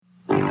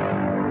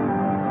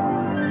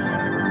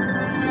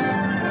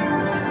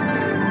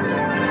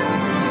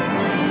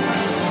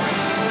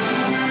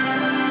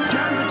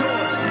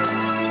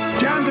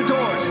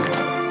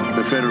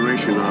The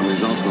Federation army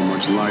is also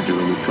much larger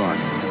than we thought,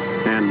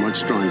 and much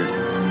stronger.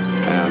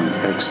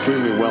 An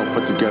extremely well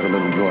put together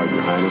little droid,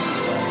 Your Highness.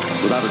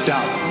 Without a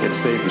doubt, it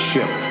saved the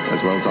ship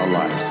as well as our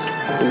lives.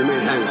 In the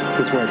main hangar,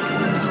 this way.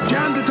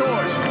 Jam the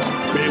doors!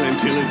 Bail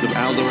Antilles of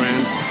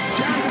Alderaan.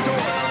 Jam the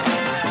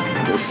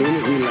doors! As soon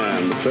as we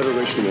land, the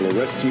Federation will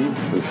arrest you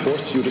and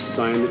force you to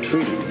sign the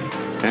treaty.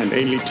 And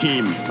Ailey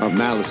Team of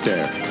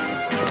Malastare.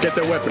 Get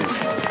their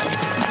weapons.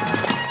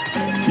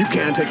 You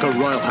can't take a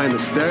Royal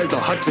Highness there. The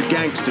Hutts are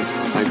gangsters.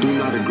 I do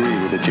not agree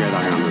with the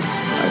Jedi on this.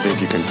 I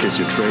think you can kiss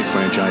your trade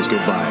franchise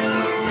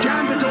goodbye.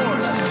 Jam the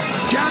doors!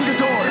 Jam the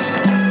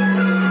doors!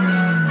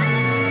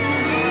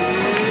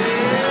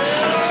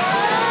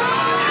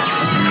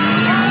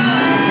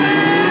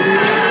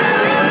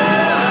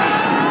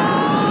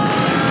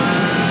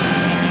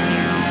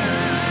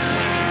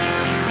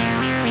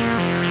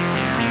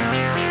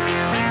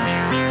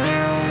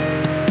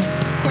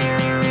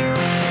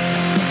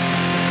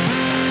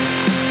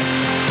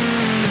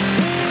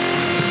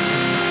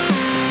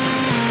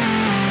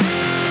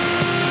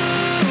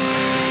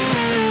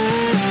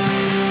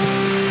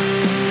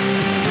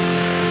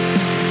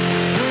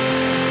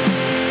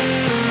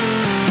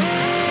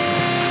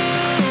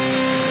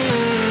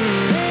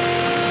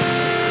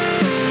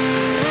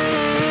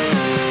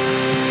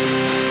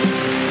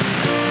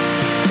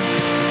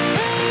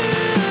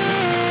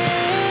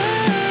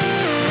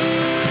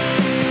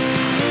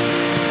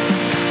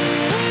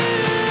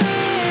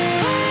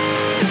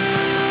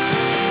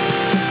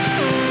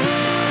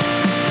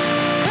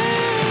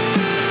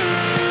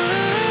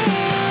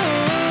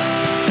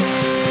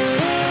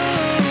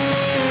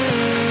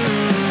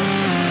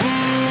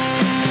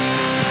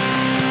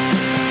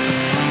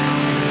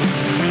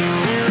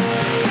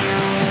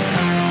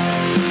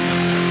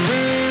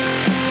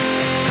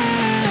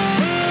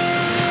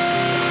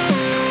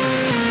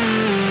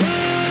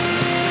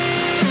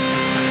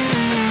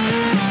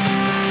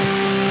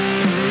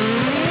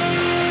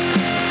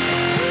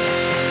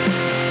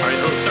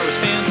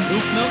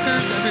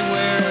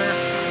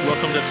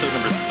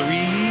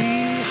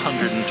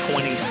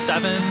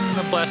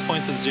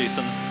 Points is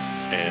Jason.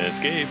 And it's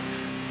Gabe.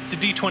 It's a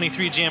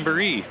D23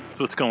 Jamboree.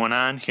 So what's going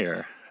on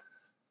here?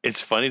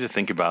 It's funny to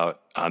think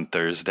about on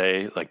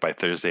Thursday, like by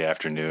Thursday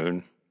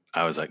afternoon,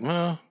 I was like,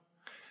 well,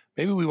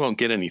 maybe we won't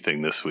get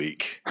anything this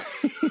week.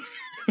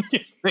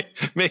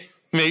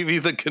 Maybe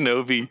the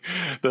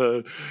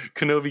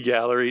Kenobi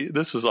gallery,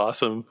 this was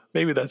awesome.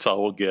 Maybe that's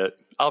all we'll get.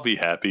 I'll be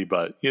happy,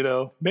 but,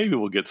 maybe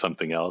we'll get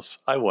something else.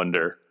 I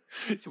wonder.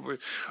 We're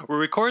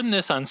recording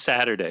this on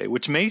Saturday,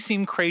 which may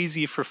seem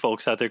crazy for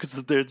folks out there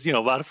because there's a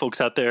lot of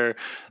folks out there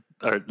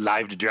are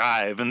live to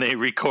drive and they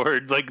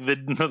record like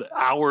the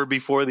hour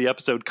before the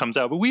episode comes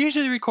out. But we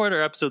usually record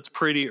our episodes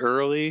pretty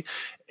early,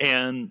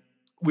 and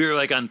we were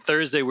like on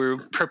Thursday we were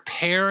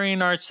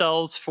preparing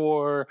ourselves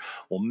for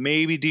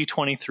maybe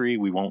D23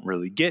 we won't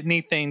really get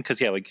anything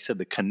because like you said,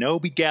 the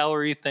Kenobi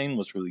gallery thing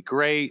was really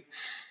great,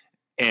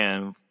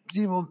 and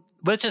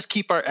let's just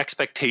keep our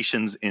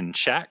expectations in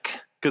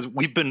check. Because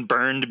we've been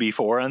burned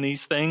before on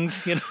these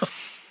things,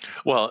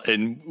 Well,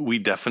 and we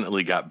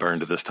definitely got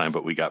burned this time,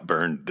 but we got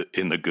burned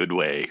in the good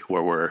way,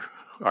 where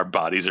our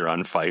bodies are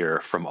on fire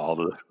from all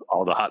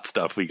the hot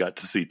stuff we got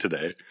to see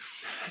today.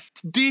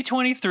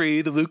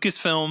 D23, the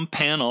Lucasfilm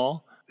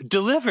panel,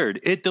 delivered.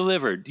 It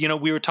delivered.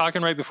 We were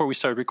talking right before we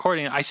started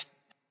recording.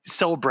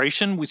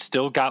 Celebration, we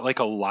still got like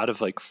a lot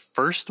of like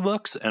first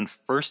looks and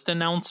first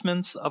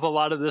announcements of a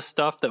lot of this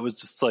stuff that was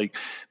just like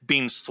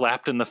being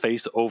slapped in the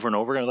face over and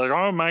over again, like,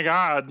 oh my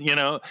God,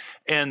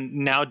 and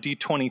now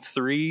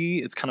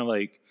D23, it's kind of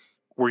like,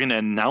 we're going to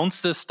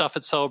announce this stuff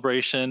at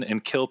Celebration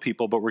and kill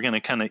people, but we're going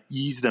to kind of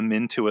ease them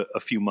into it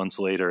a few months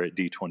later at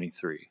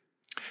D23.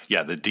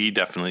 Yeah, the D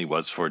definitely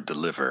was for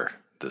deliver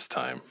this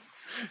time.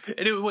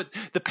 And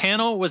the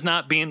panel was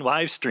not being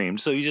live streamed,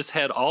 so you just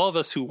had all of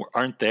us who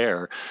aren't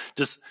there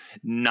just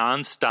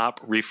nonstop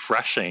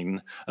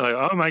refreshing. Like,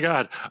 oh my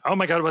God,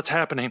 what's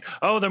happening?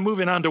 Oh, they're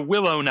moving on to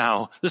Willow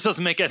now. This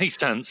doesn't make any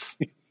sense.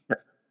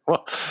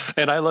 Well,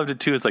 and I loved it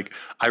too. It's like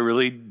I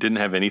really didn't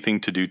have anything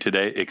to do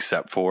today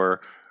except for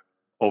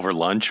over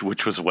lunch,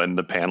 which was when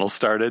the panel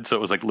started. So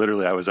it was like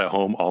literally I was at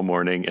home all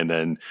morning, and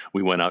then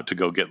we went out to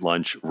go get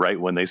lunch right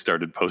when they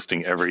started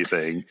posting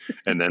everything.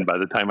 And then by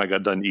the time I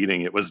got done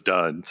eating, it was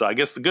done. So I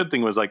guess the good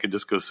thing was I could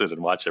just go sit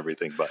and watch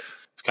everything, but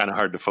it's kind of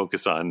hard to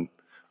focus on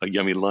a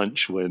yummy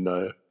lunch when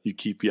you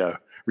keep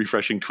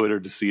refreshing Twitter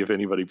to see if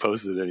anybody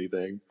posted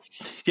anything.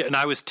 Yeah, and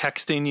I was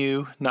texting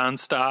you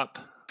nonstop.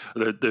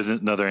 There's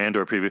another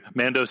Andor preview.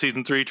 Mando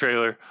Season 3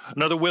 trailer.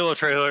 Another Willow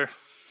trailer.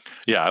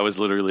 Yeah, I was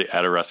literally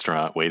at a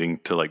restaurant waiting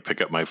to like pick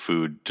up my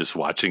food, just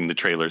watching the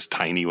trailers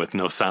tiny with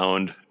no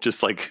sound,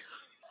 just like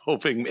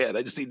hoping, man,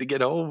 I just need to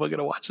get home. I'm going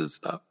to watch this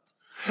stuff.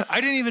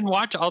 I didn't even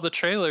watch all the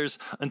trailers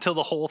until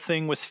the whole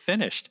thing was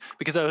finished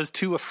because I was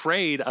too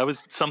afraid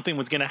something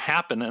was going to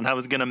happen and I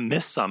was going to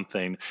miss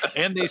something.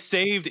 And they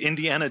saved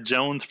Indiana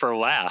Jones for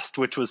last,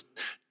 which was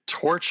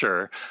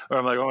torture. Or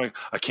I'm like, oh,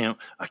 I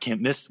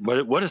can't miss.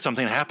 What if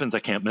something happens? I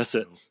can't miss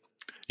it.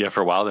 Yeah,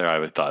 for a while there,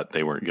 I thought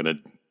they weren't going to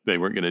they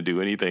weren't going to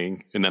do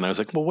anything. And then I was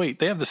like, well, wait,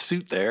 they have the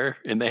suit there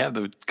and they have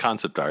the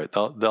concept art.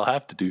 They'll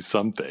have to do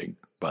something.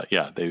 But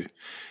yeah, they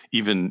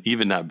even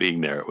not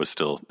being there, it was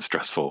still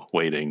stressful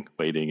waiting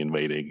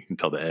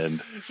until the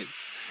end.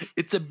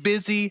 It's a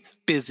busy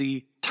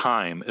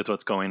time is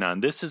what's going on.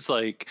 This is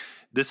like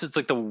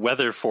the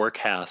weather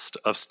forecast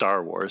of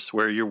Star Wars,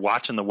 where you're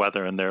watching the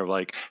weather and they're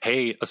like,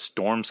 hey, a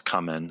storm's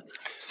coming,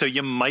 so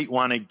you might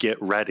want to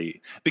get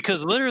ready,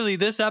 because literally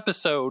this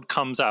episode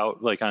comes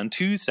out like on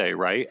Tuesday,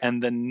 right?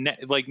 And then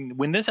like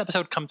when this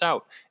episode comes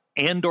out,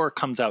 Andor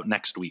comes out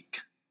next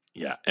week.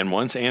 Yeah, and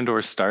once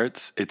Andor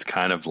starts, it's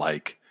kind of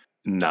like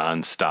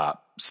nonstop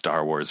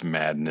Star Wars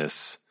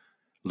madness,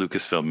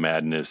 Lucasfilm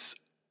madness,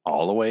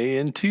 all the way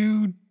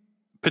into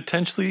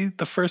potentially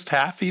the first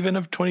half even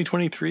of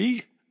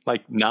 2023,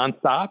 like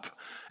nonstop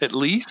at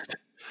least.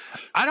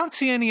 I don't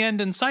see any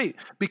end in sight,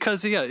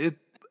 because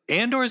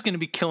Andor is going to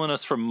be killing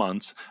us for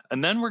months,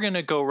 and then we're going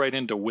to go right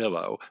into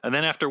Willow, and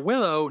then after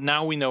Willow,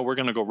 now we know we're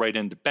going to go right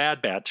into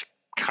Bad Batch,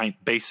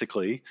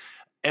 basically,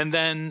 and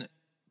then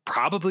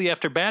probably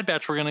after Bad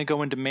Batch, we're going to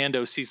go into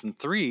Mando season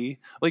 3.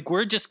 Like,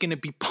 we're just going to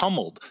be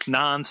pummeled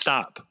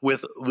nonstop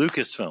with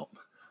Lucasfilm.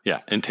 Yeah,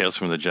 and Tales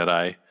from the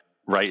Jedi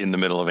right in the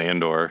middle of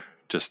Andor,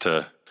 just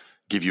to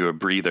give you a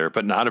breather,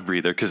 but not a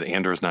breather because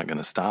Andor's not going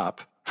to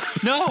stop.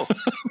 No,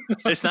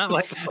 it's not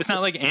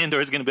like Andor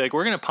is going to be like,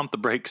 we're going to pump the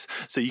brakes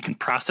so you can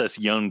process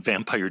young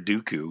vampire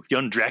Dooku,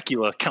 young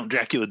Dracula, Count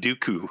Dracula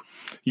Dooku.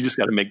 You just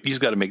got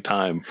to make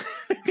time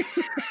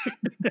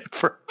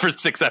for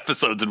 6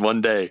 episodes in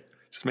one day.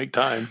 Just make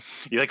time.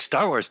 You like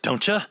Star Wars,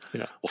 don't you?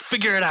 Yeah. Well,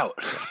 figure it out.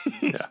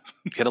 Yeah.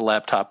 Get a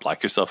laptop,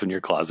 lock yourself in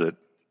your closet.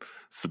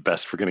 It's the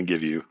best we're going to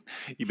give you.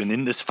 You've been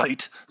in this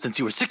fight since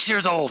you were 6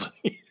 years old.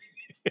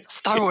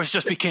 Star Wars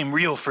just became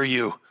real for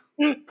you.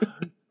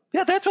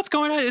 Yeah, that's what's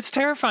going on. It's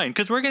terrifying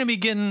because we're going to be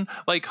getting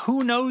like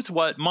who knows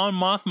what Mon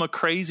Mothma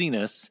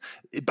craziness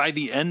by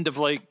the end of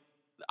like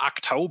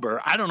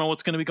October. I don't know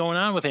what's going to be going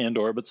on with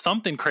Andor, but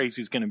something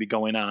crazy is going to be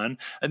going on.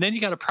 And then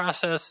you got to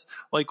process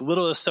like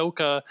little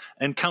Ahsoka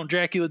and Count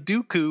Dracula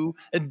Dooku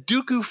and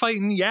Dooku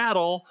fighting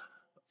Yaddle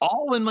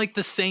all in like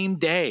the same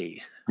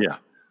day. Yeah.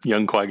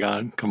 Young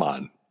Qui-Gon, come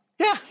on.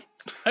 Yeah.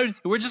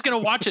 We're just going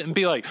to watch it and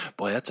be like,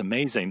 boy, that's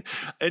amazing.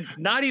 And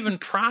not even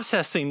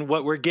processing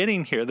what we're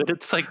getting here, that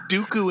it's like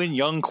Dooku and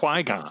young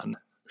Qui-Gon.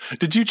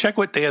 Did you check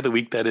what day of the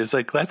week that is?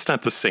 Like, that's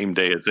not the same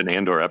day as an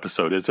Andor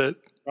episode, is it?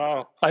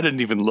 Oh. I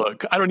didn't even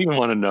look. I don't even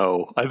want to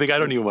know. I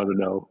don't even want to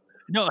know.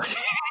 No,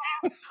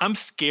 I'm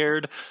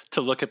scared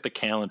to look at the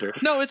calendar.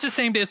 No, it's the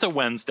same day. It's a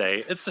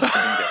Wednesday. It's the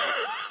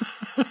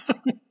same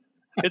day.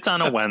 It's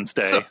on a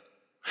Wednesday.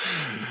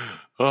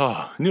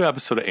 New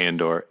episode of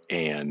Andor,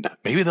 and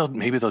maybe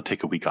they'll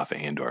take a week off of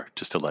Andor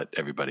just to let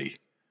everybody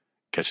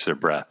catch their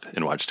breath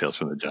and watch Tales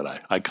from the Jedi.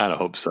 I kind of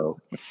hope so.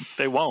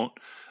 They won't.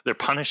 They're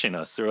punishing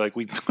us. They're like,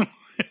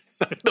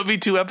 there'll be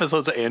 2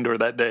 episodes of Andor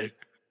that day,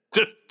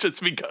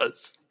 just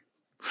because.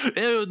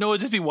 It'll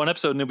just be one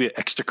episode, and it'll be an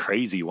extra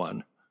crazy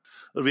one.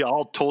 It'll be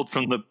all told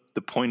from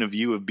the point of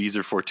view of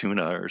Beezer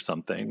Fortuna or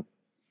something.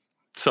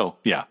 So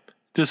yeah,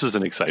 this was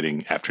an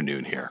exciting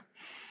afternoon here.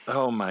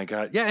 Oh my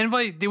God. Yeah. And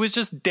it was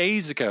just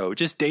days ago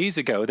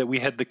that we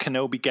had the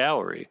Kenobi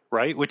Gallery,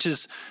 right? Which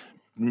is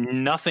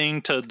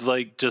nothing to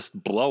like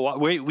just blow up.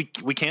 We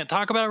can't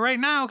talk about it right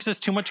now because there's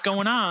too much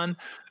going on.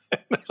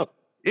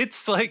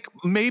 It's like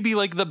maybe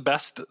like the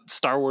best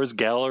Star Wars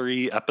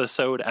Gallery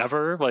episode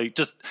ever. Like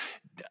just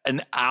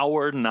an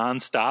hour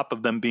nonstop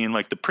of them being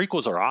like, the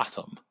prequels are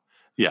awesome.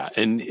 Yeah,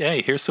 and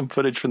hey, here's some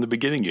footage from the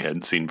beginning you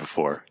hadn't seen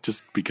before,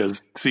 just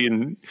because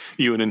seeing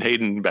Ewan and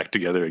Hayden back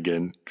together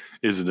again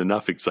isn't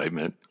enough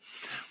excitement.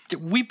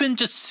 We've been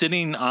just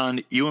sitting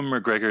on Ewan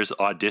McGregor's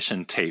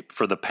audition tape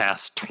for the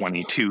past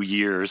 22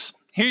 years.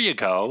 Here you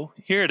go.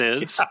 Here it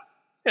is.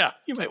 Yeah,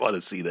 you might want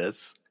to see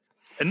this.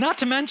 And not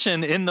to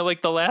mention, in the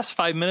last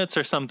 5 minutes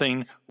or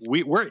something,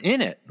 we're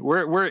in it.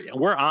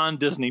 We're on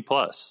Disney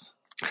Plus.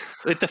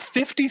 At the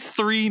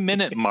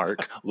 53-minute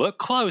mark, look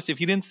close. If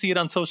you didn't see it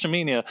on social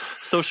media,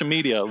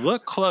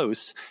 look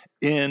close.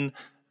 In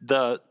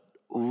the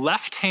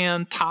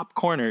left-hand top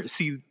corner,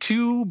 see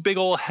 2 big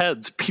old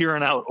heads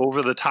peering out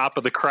over the top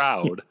of the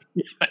crowd.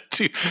 Yeah,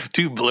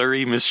 two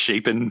blurry,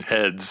 misshapen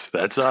heads.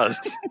 That's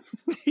us.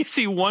 You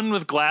see one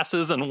with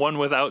glasses and one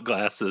without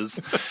glasses,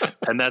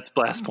 and that's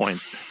Blast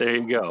Points. There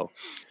you go.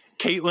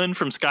 Caitlin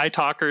from Sky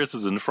Talkers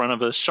is in front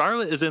of us.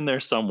 Charlotte is in there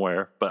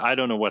somewhere, but I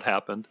don't know what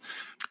happened.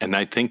 And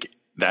I think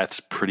that's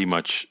pretty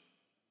much,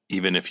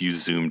 even if you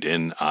zoomed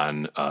in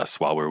on us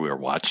while we were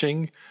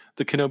watching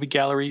the Kenobi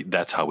Gallery,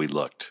 that's how we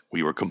looked.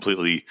 We were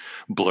completely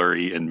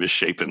blurry and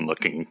misshapen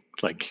looking,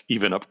 like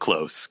even up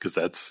close, because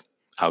that's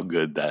how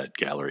good that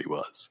gallery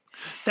was.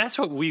 That's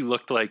what we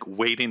looked like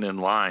waiting in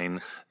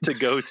line to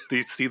go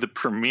see the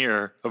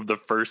premiere of the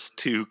first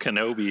 2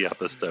 Kenobi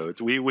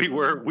episodes. We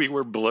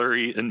were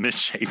blurry and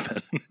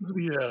misshapen.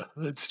 Yeah,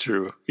 that's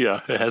true.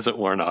 Yeah, it hasn't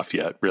worn off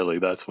yet. Really,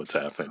 that's what's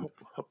happened.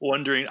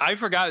 Wondering, I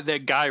forgot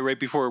that guy right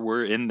before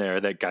we're in there.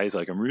 That guy's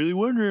like, I'm really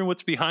wondering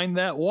what's behind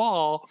that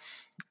wall.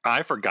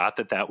 I forgot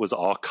that was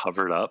all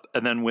covered up.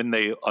 And then when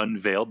they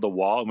unveiled the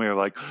wall, and we were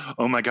like,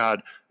 oh my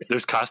God,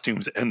 there's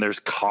costumes and there's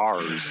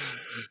cars.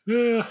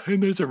 Yeah,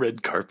 and there's a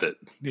red carpet.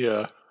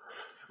 Yeah.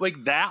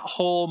 Like that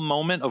whole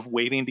moment of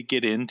waiting to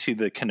get into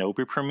the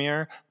Kenobi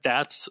premiere,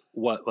 that's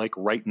what like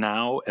right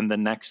now and the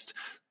next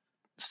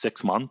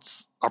 6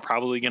 months are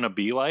probably going to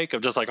be like,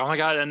 of just like, oh my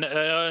God.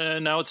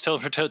 And now it's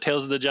Tales of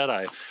the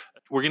Jedi.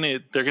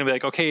 They're going to be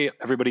like, okay,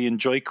 everybody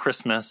enjoy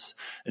Christmas,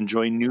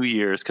 enjoy New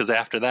Year's. Cause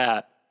after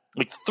that,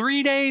 like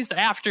 3 days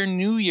after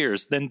New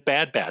Year's, then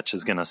Bad Batch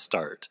is going to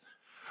start.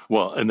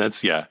 Well, and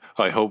that's, yeah,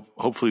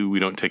 hopefully we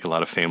don't take a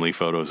lot of family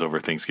photos over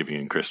Thanksgiving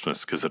and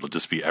Christmas, because it'll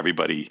just be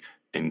everybody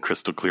in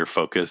crystal clear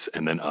focus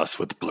and then us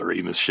with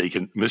blurry,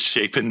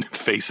 misshapen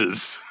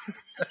faces.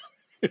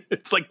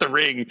 It's like The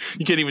Ring.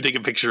 You can't even take a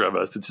picture of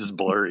us. It's just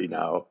blurry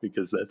now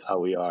because that's how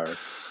we are.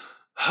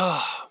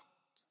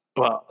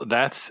 Well,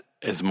 that's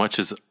as much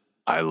as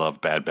I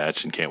love Bad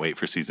Batch and can't wait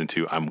for season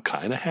 2. I'm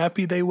kind of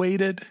happy they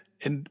waited.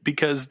 And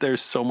because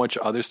there's so much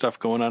other stuff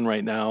going on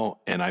right now,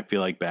 and I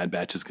feel like Bad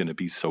Batch is going to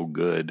be so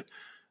good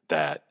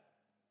that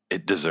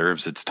it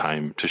deserves its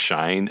time to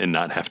shine and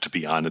not have to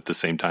be on at the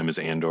same time as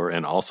Andor,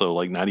 and also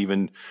like not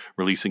even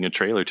releasing a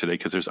trailer today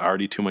because there's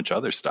already too much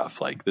other stuff.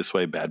 Like this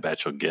way Bad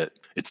Batch will get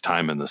its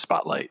time in the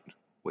spotlight,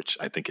 which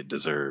I think it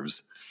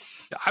deserves.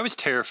 I was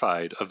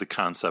terrified of the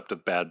concept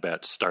of Bad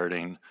Batch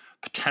starting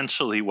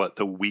potentially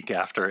the week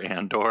after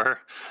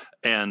Andor,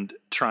 and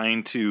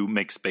trying to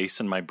make space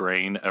in my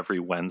brain every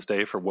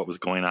Wednesday for what was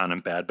going on in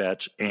Bad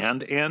Batch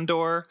and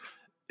Andor.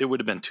 It would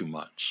have been too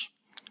much.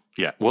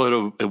 Yeah.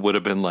 Well, it would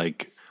have been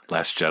like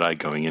Last Jedi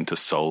going into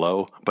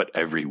Solo, but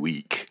every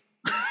week.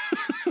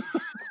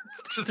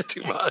 It's just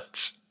too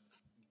much.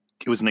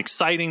 It was an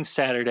exciting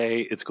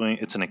Saturday. It's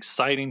an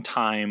exciting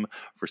time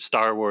for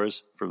Star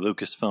Wars, for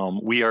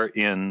Lucasfilm. We are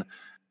in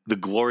the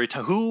glory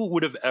time. Who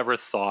would have ever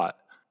thought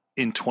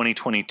in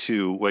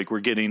 2022, like we're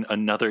getting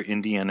another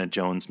Indiana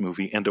Jones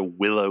movie and a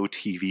Willow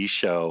TV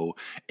show,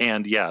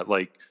 and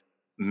like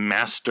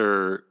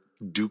Master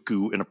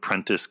Dooku and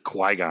Apprentice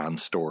Qui-Gon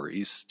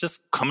stories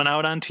just coming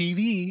out on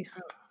TV.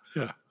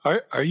 Yeah.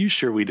 Are you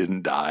sure we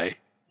didn't die?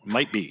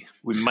 Might be.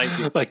 We might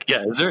be. Like,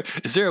 yeah,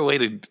 is there a way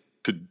to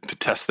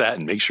test that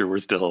and make sure we're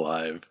still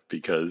alive?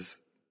 Because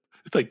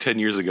it's like 10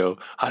 years ago.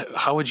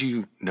 How would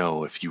you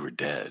know if you were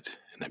dead?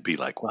 And I'd be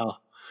like,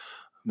 well,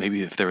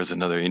 maybe if there was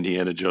another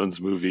Indiana Jones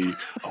movie,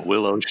 a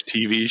Willow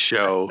TV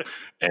show,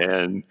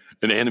 and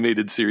an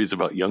animated series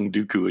about young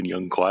Dooku and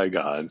young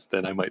Qui-Gon,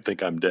 then I might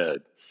think I'm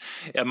dead.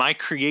 Am I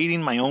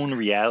creating my own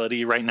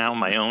reality right now,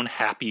 my own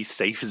happy,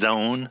 safe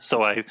zone,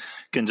 so I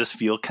can just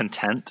feel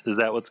content? Is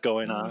that what's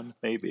going on?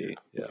 Maybe.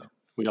 Yeah.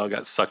 We all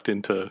got sucked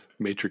into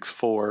Matrix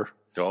 4.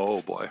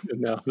 Oh, boy. And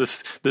now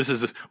this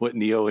is what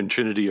Neo and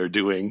Trinity are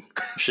doing,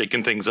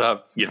 shaking things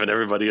up, giving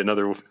everybody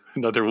another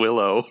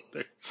Willow.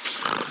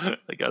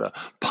 They got to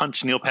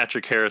punch Neil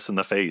Patrick Harris in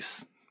the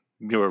face.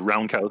 Do a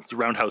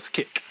roundhouse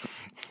kick.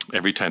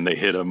 Every time they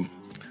hit him,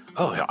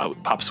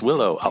 out pops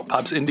Willow, out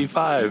pops Indy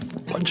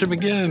 5. Punch him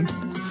again.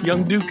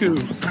 Young Dooku.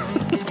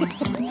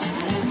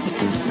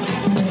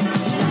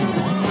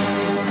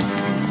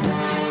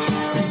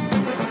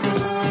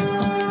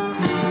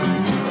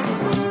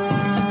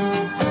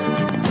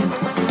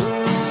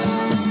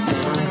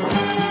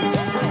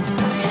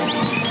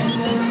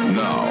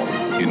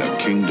 Now, in a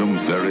kingdom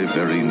very,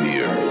 very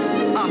near.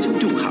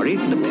 Do hurry,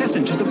 the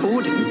passengers are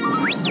boarding.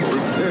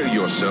 Prepare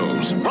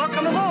yourselves.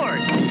 Welcome aboard!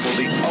 For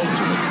the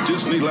ultimate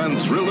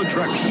Disneyland thrill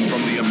attraction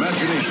from the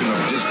imagination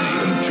of Disney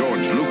and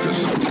George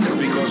Lucas.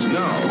 Because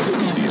now,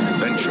 the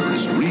adventure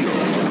is real.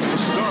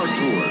 Star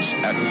Tours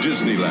at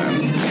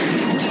Disneyland.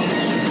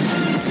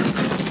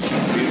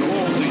 In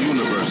all the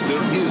universe,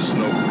 there is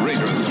no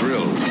greater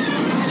thrill.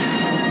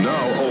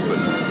 Now open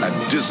at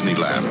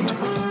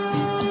Disneyland.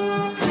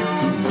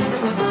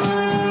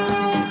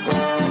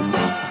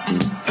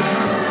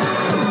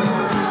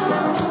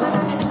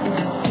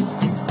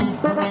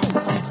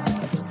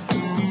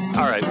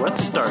 All right,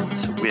 let's start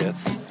with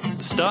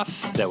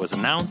stuff that was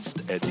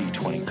announced at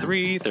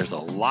D23. There's a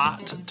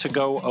lot to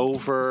go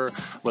over.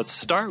 Let's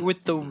start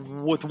with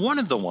one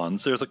of the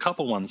ones. There's a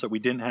couple ones that we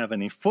didn't have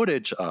any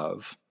footage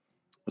of.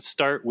 Let's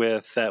start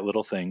with that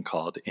little thing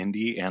called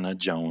Indiana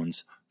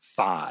Jones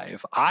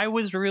 5. I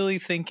was really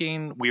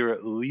thinking we were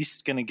at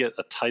least going to get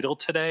a title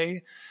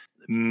today.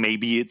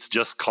 Maybe it's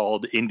just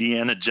called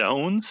Indiana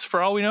Jones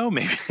for all we know.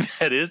 Maybe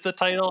that is the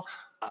title.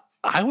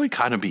 I would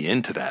kind of be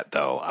into that,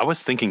 though. I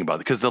was thinking about it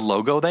because the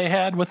logo they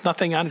had with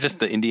nothing on it, just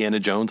the Indiana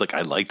Jones, like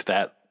I liked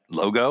that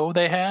logo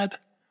they had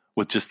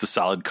with just the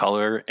solid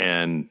color.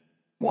 And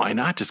why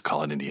not just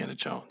call it Indiana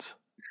Jones?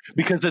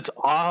 Because it's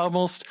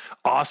almost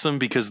awesome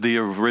because the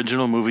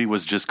original movie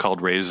was just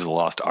called Raiders of the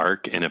Lost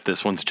Ark. And if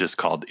this one's just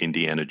called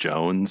Indiana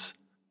Jones,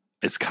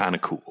 it's kind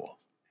of cool.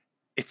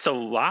 It's a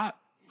lot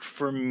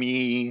for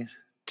me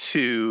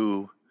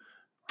to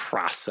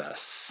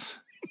process.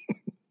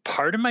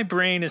 Part of my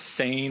brain is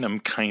saying I'm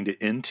kind of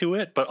into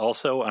it, but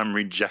also I'm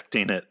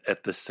rejecting it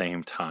at the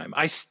same time.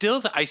 I still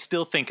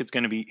think it's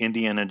going to be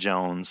Indiana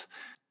Jones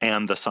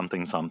and the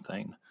something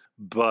something.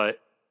 but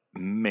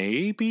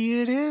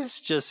maybe it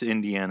is just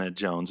Indiana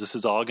Jones. This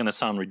is all going to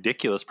sound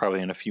ridiculous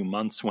probably in a few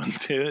months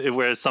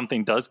where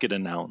something does get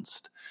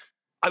announced.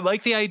 I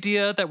like the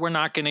idea that we're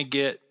not going to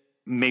get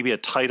maybe a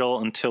title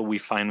until we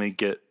finally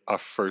get a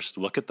first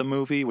look at the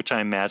movie, which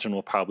I imagine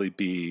will probably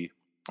be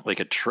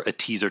like a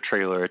teaser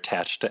trailer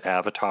attached to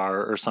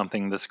Avatar or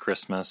something this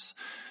Christmas.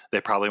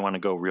 They probably want to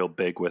go real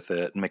big with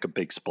it and make a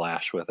big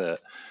splash with it.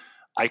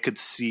 I could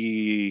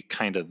see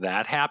kind of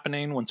that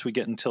happening once we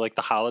get into like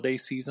the holiday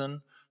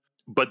season.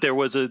 But there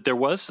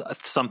was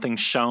something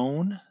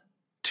shown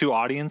to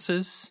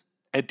audiences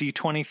at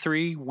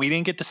D23. We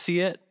didn't get to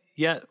see it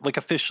yet, like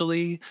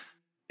officially.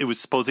 It was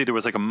supposedly there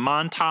was like a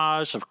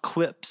montage of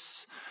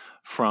clips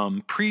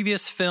from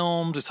previous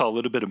films. We saw a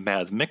little bit of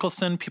Mads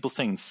Mikkelsen, people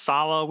saying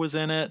Sala was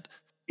in it,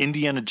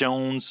 Indiana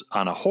Jones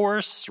on a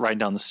horse riding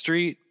down the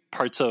street,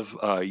 parts of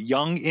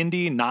young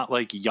Indy, not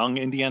like young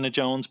Indiana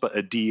Jones, but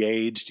a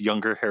de-aged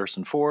younger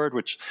Harrison Ford,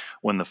 which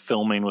when the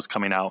filming was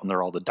coming out and there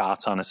were all the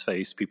dots on his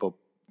face, people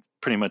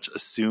pretty much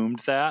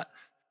assumed that.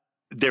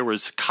 There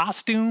was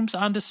costumes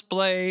on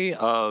display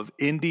of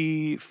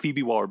Indy,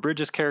 Phoebe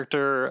Waller-Bridge's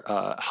character,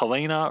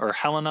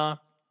 Helena.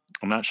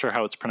 I'm not sure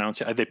how it's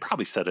pronounced. They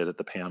probably said it at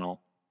the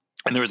panel.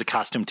 And there was a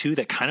costume, too,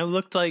 that kind of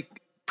looked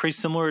like pretty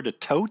similar to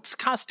Tote's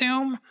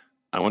costume.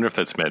 I wonder if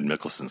that's Mads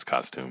Mikkelsen's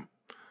costume.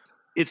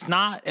 It's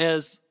not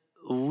as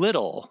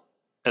little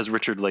as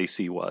Richard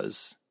Lacey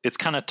was. It's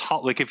kind of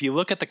tall. Like, if you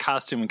look at the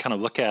costume and kind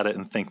of look at it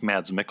and think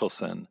Mads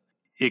Mikkelsen,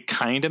 it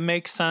kind of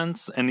makes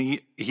sense. And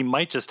he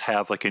might just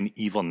have like an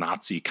evil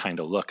Nazi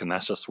kind of look. And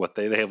that's just what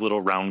they have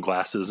little round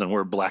glasses and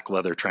wear black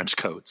leather trench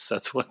coats.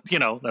 That's what,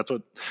 that's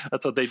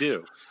what they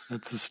do.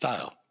 That's the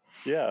style.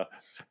 Yeah.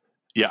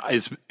 Yeah.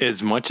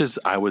 As much as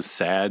I was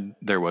sad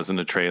there wasn't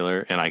a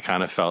trailer, and I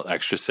kind of felt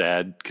extra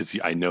sad because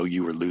I know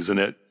you were losing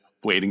it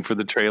waiting for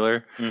the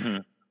trailer. Mm-hmm.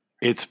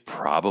 It's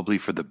probably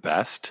for the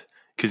best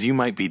because you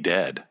might be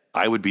dead.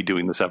 I would be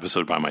doing this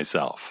episode by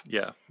myself.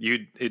 Yeah.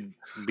 It'd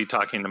be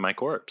talking to my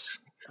corpse.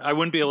 I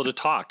wouldn't be able to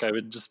talk. I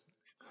would just.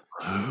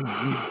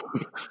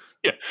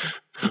 Yeah.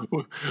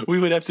 We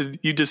would have to,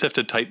 you just have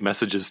to type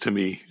messages to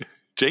me.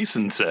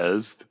 Jason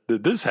says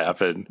that this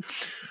happened.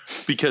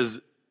 Because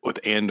with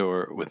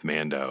Andor, with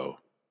Mando,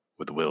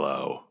 with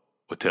Willow,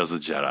 with Tales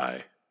of the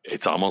Jedi,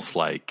 it's almost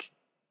like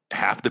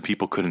half the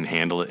people couldn't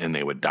handle it and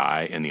they would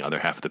die, and the other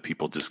half of the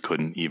people just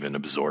couldn't even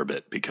absorb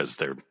it because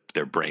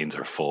their brains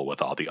are full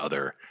with all the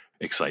other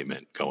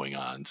excitement going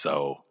on.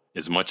 So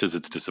as much as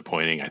it's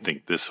disappointing, I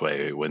think this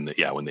way, when the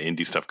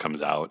indie stuff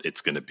comes out,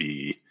 it's going to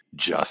be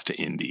just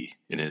indie,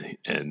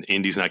 and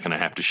indie's not going to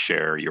have to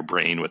share your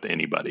brain with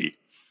anybody.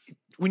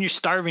 When you're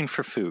starving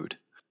for food,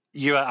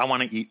 I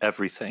want to eat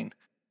everything.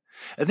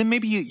 And then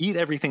maybe you eat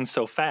everything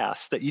so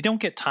fast that you don't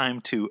get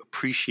time to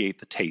appreciate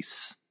the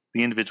tastes,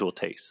 the individual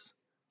tastes.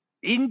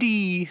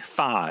 Indy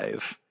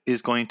 5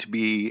 is going to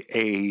be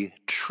a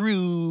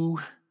true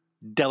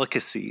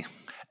delicacy.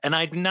 And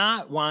I do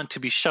not want to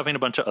be shoving a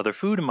bunch of other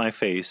food in my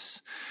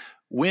face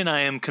when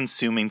I am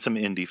consuming some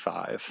Indy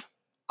 5.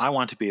 I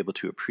want to be able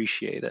to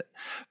appreciate it.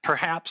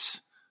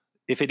 Perhaps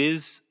if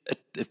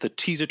the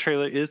teaser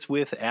trailer is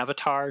with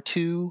Avatar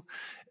 2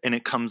 and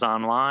it comes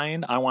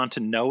online, I want to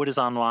know it is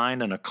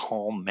online in a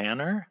calm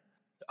manner.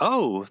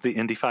 Oh, the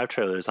Indy 5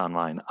 trailer is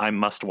online. I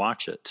must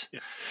watch it. Yeah.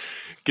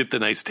 Get the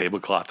nice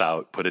tablecloth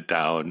out, put it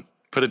down,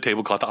 put a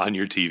tablecloth on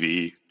your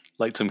TV,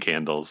 light some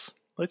candles.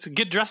 Let's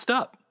get dressed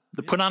up.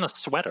 Put on a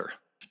sweater,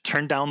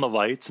 turn down the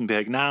lights and be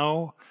like,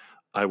 now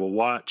I will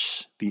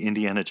watch the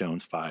Indiana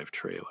Jones 5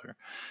 trailer.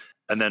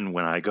 And then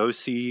when I go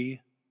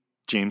see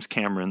James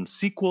Cameron's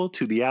sequel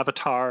to the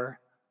Avatar,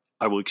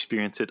 I will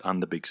experience it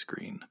on the big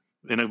screen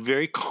in a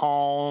very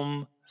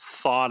calm,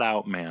 thought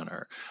out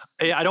manner.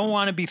 I don't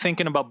want to be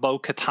thinking about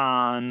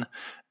Bo-Katan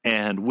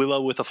and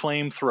Willow with a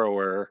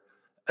flamethrower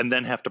and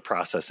then have to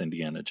process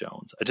Indiana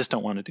Jones. I just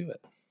don't want to do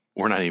it.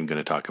 We're not even going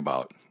to talk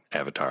about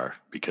Avatar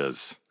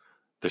because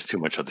there's too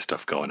much other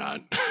stuff going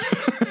on.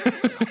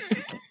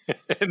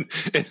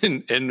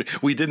 and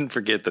we didn't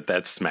forget that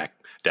that's smack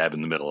dab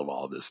in the middle of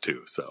all of this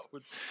too. So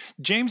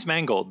James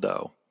Mangold,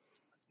 though,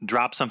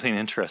 dropped something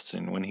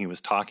interesting when he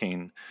was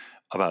talking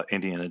about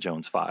Indiana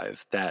Jones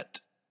 5, that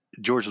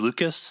George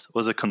Lucas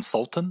was a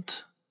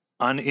consultant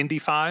on Indy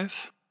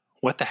 5.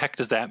 What the heck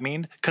does that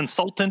mean?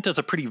 Consultant is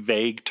a pretty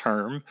vague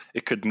term.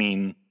 It could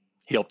mean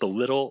he helped a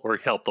little or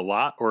he helped a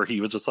lot, or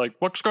he was just like,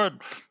 looks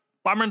good,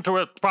 I'm into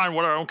it, fine,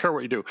 whatever, I don't care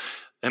what you do.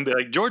 And be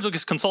like, George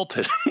Lucas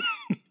consulted.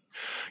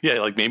 Yeah,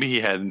 like maybe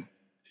he had,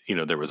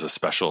 there was a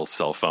special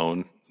cell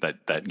phone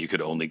that you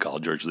could only call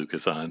George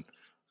Lucas on.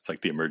 It's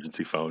like the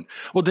emergency phone.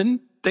 Well,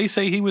 didn't they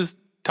say he was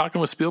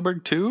talking with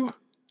Spielberg too?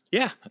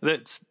 Yeah,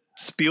 that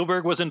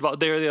Spielberg was involved.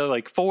 They're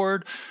like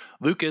Ford,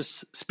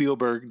 Lucas,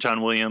 Spielberg,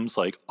 John Williams,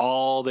 like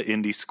all the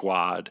Indy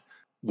squad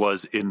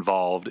was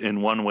involved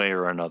in one way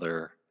or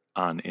another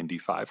on Indy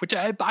 5, which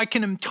I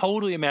can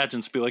totally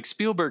imagine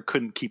Spielberg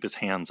couldn't keep his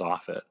hands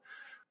off it.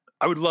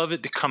 I would love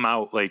it to come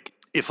out like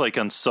if like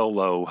on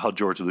Solo, how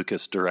George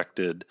Lucas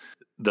directed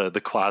the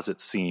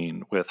closet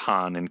scene with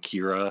Han and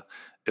Kira.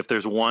 if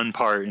there's one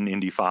part in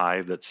Indy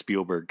 5 that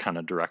Spielberg kind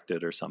of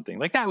directed or something,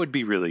 like that would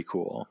be really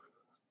cool.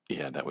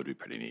 Yeah, that would be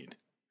pretty neat.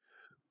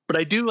 But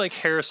I do like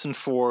Harrison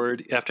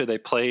Ford. After they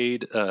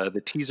played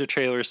the teaser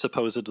trailer,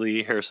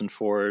 supposedly Harrison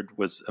Ford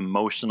was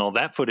emotional.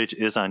 That footage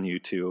is on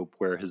YouTube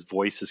where his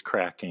voice is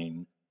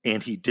cracking.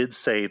 And he did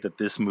say that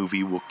this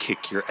movie will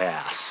kick your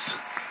ass.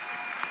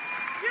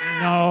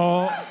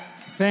 No,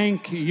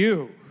 thank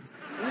you.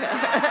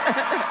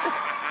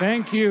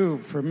 Thank you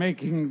for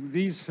making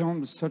these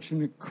films such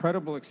an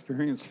incredible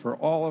experience for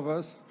all of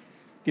us,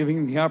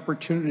 giving the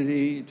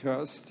opportunity to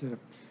us to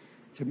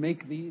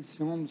make these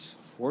films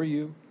for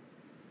you.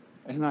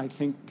 And I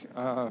think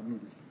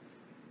I'm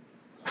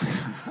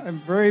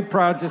very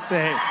proud to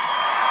say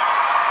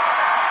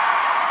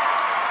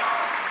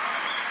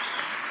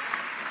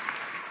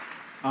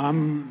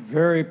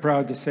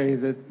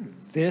that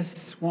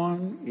this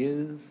one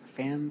is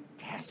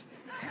fantastic.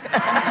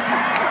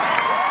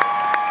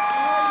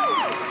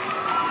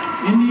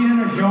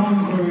 Indiana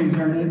Jones movies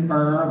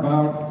are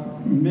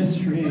about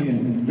mystery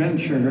and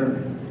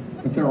adventure,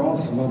 but they're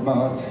also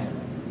about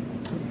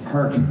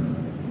heart.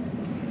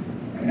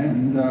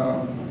 And really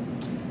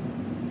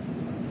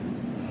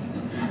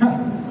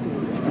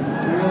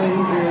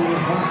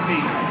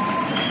happy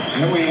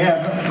that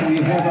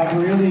we have a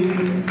really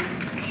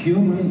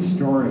human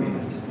story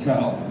to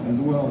tell, as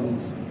well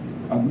as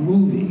a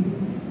movie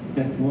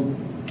that will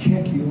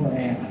kick your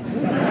ass.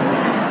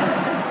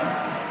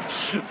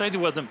 Besides,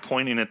 he wasn't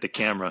pointing at the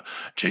camera.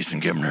 Jason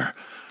Gimner,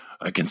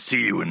 I can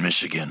see you in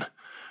Michigan.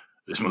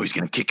 This movie's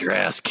gonna kick your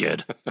ass,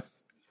 kid.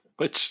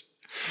 Which,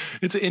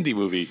 it's an indie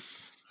movie.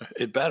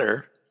 It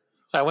better.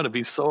 I want to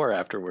be sore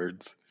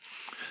afterwards.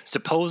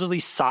 Supposedly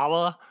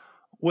Sala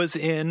was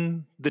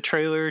in the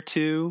trailer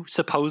too,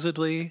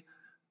 supposedly,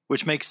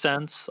 which makes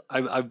sense.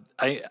 I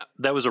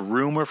that was a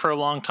rumor for a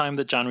long time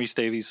that John Rhys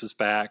Davies was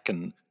back,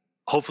 and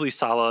hopefully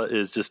Sala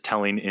is just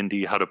telling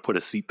Indy how to put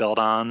a seatbelt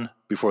on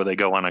before they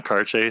go on a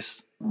car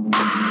chase.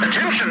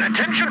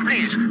 Attention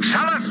please.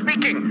 Sala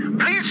speaking.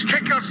 Please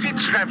check your seat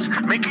straps,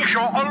 making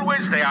sure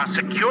always they are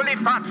securely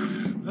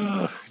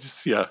fastened.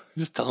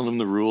 Just telling them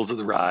the rules of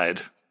the ride.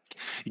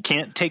 You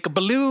can't take a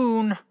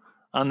balloon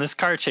on this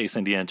car chase,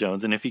 Indiana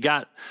Jones. And if you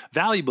got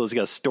valuables, you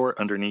got to store it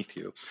underneath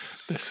you.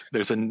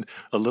 There's a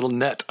little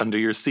net under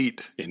your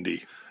seat,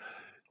 Indy.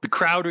 The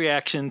crowd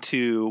reaction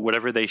to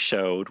whatever they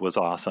showed was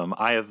awesome.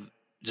 I'm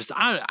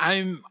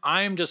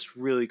just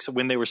really, so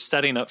when they were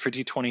setting up for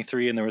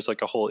D23 and there was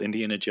like a whole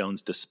Indiana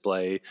Jones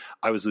display,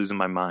 I was losing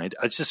my mind.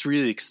 It's just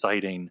really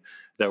exciting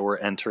that we're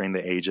entering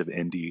the age of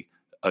Indy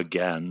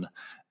again.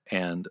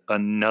 And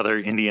another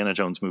Indiana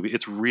Jones movie.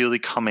 It's really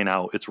coming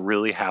out. It's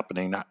really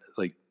happening.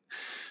 Like,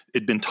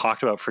 it'd been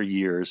talked about for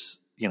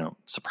years. You know,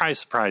 surprise,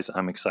 surprise,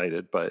 I'm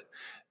excited. But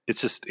it's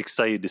just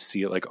excited to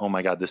see it. Like, oh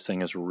my God, this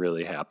thing is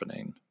really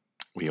happening.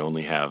 We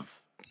only have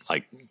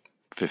like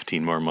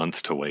 15 more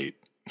months to wait.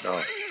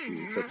 Oh,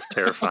 that's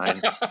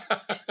terrifying.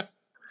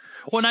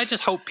 Well, and I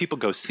just hope people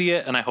go see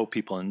it, and I hope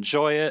people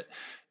enjoy it.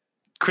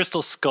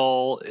 Crystal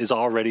Skull is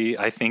already,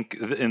 I think,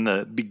 in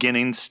the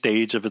beginning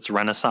stage of its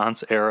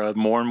Renaissance era.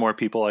 More and more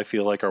people, I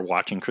feel like, are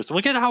watching Crystal.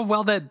 Look at how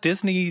well that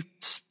Disney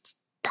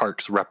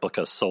Parks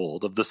replica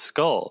sold of the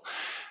skull.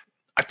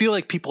 I feel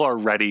like people are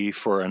ready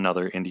for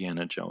another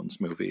Indiana Jones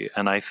movie.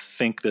 And I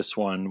think this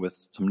one,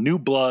 with some new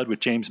blood,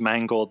 with James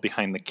Mangold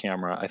behind the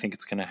camera, I think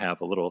it's going to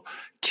have a little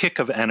kick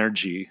of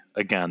energy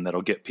again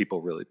that'll get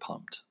people really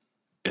pumped.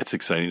 It's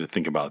exciting to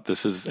think about.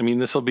 This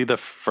will be the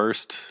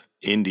first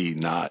Indy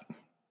not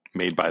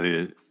made by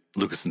the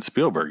Lucas and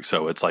Spielberg.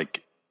 So it's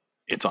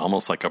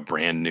almost like a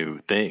brand new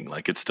thing.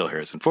 Like, it's still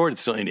Harrison Ford,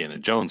 it's still Indiana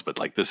Jones, but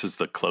like, this is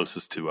the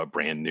closest to a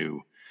brand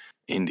new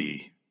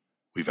Indy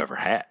we've ever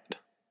had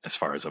as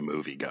far as a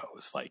movie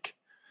goes. Like,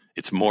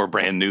 it's more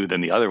brand new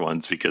than the other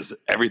ones because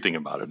everything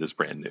about it is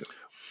brand new.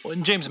 Well,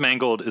 and James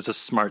Mangold is a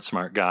smart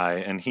guy,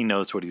 and he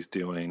knows what he's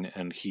doing,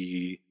 and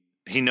he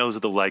knows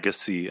the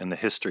legacy and the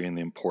history and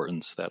the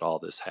importance that all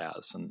this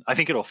has. And I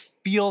think it'll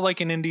feel like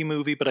an indie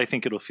movie, but I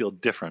think it'll feel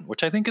different,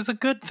 which I think is a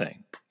good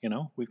thing. You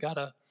know, you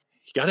gotta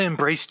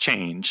embrace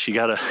change. You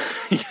gotta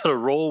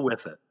roll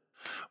with it.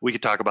 We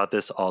could talk about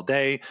this all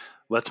day.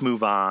 Let's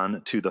move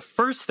on to the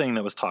first thing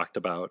that was talked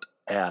about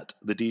at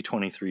the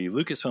D23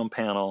 Lucasfilm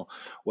panel.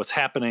 What's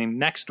happening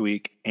next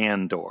week?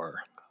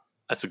 Andor.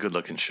 That's a good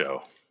looking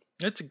show.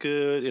 It's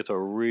a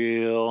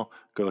real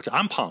good look.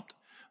 I'm pumped.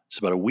 It's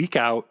about a week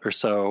out or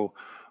so.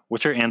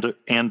 What's your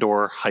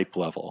Andor hype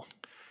level?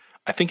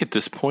 I think at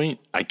this point,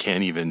 I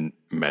can't even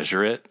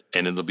measure it.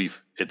 And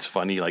it's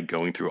funny, like,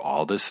 going through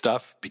all this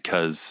stuff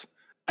because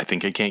I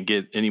think I can't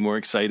get any more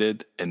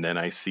excited. And then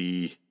I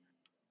see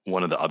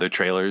one of the other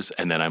trailers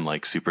and then I'm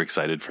like super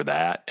excited for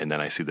that. And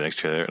then I see the next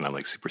trailer and I'm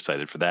like super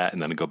excited for that.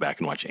 And then I go back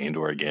and watch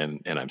Andor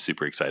again and I'm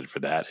super excited for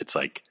that. It's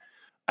like,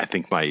 I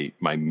think my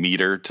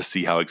meter to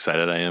see how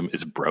excited I am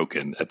is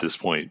broken at this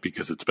point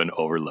because it's been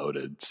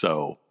overloaded.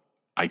 So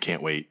I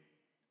can't wait.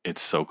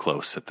 It's so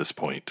close at this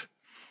point.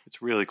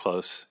 It's really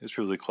close. It's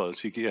really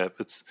close.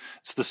 It's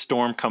the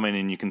storm coming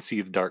and you can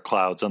see the dark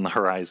clouds on the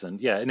horizon.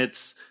 Yeah, and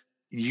it's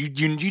you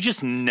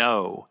just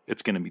know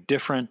it's going to be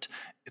different.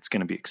 It's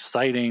going to be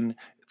exciting.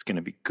 It's going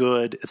to be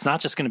good. It's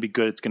not just going to be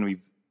good. It's going to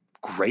be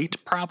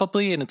great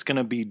probably, and it's going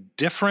to be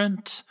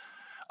different.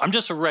 I'm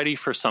just ready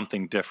for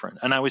something different.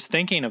 And I was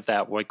thinking of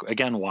that, like,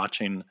 again,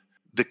 watching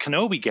the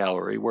Kenobi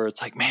gallery, where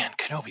it's like, man,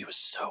 Kenobi was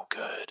so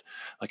good.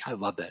 Like, I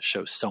love that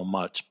show so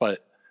much,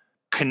 but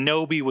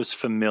Kenobi was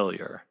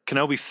familiar.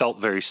 Kenobi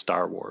felt very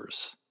Star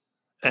Wars,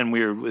 and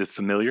we were with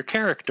familiar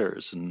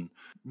characters. And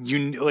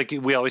like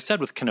we always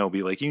said with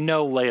Kenobi, like,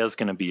 Leia's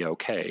going to be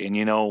okay, and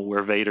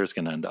where Vader's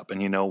going to end up,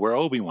 and where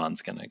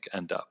Obi-Wan's going to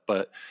end up.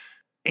 But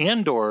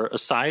Andor,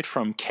 aside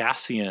from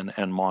Cassian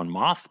and Mon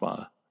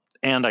Mothma,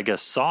 and I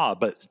guess Saw,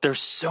 but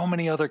there's so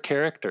many other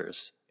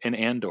characters in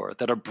Andor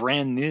that are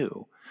brand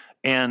new,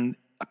 and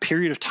a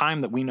period of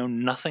time that we know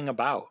nothing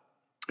about,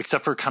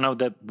 except for kind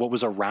of what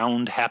was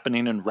around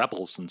happening in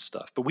Rebels and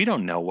stuff. But we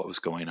don't know what was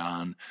going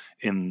on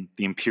in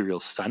the Imperial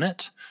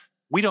Senate.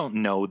 We don't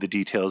know the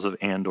details of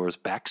Andor's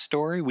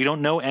backstory. We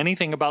don't know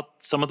anything about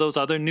some of those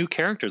other new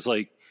characters,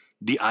 like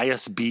the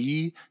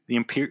ISB, the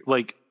Imperial,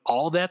 like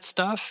all that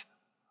stuff.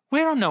 We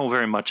don't know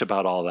very much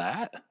about all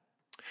that.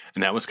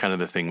 And that was kind of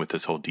the thing with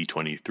this whole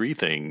D23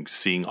 thing,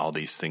 seeing all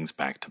these things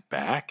back to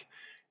back,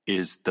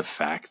 is the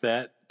fact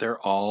that they're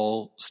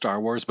all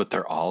Star Wars, but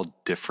they're all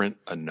different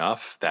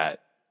enough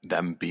that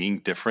them being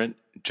different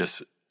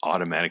just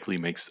automatically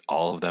makes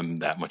all of them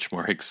that much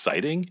more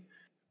exciting,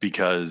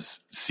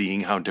 because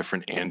seeing how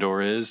different Andor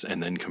is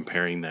and then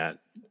comparing that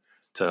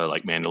to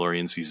like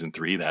Mandalorian season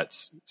 3,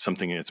 that's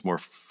something that's more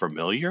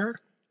familiar,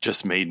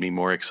 just made me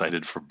more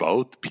excited for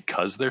both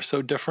because they're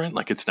so different.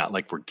 Like, it's not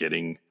like we're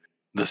getting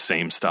the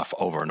same stuff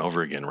over and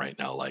over again right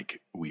now. Like,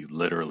 we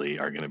literally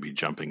are going to be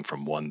jumping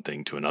from one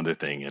thing to another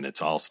thing, and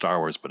it's all Star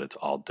Wars, but it's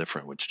all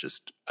different, which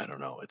just, I don't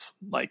know. It's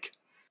like,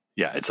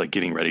 yeah, it's like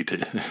getting ready to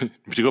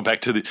to go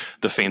back to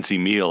the fancy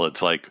meal.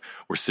 It's like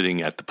we're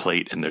sitting at the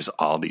plate and there's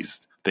all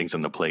these things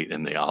on the plate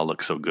and they all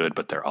look so good,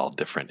 but they're all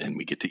different, and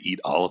we get to eat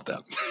all of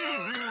them.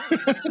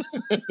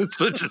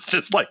 So it's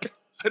just like,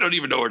 I don't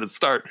even know where to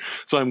start.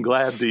 So I'm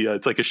glad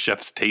it's like a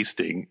chef's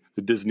tasting.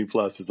 The Disney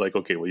Plus is like,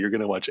 okay, well, you're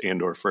going to watch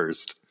Andor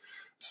first,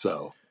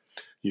 so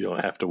you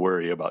don't have to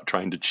worry about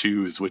trying to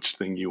choose which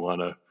thing you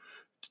want to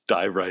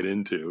dive right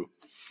into.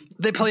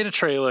 They played a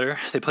trailer.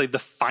 They played the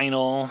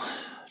final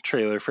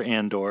trailer for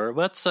Andor.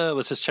 Let's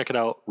just check it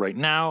out right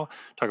now.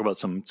 Talk about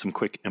some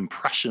quick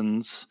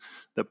impressions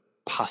that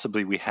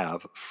possibly we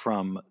have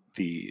from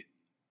the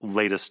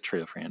latest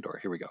trailer for Andor.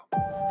 Here we go.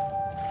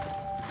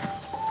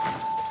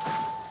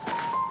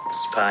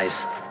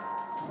 Spies,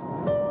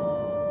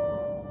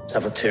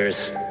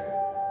 saboteurs,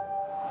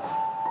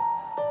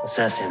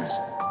 assassins.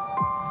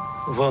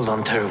 We've all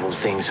done terrible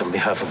things on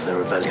behalf of the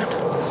rebellion.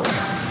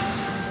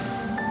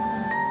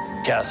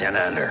 Cassian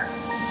Andor.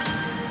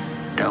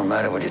 No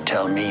matter what you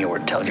tell me or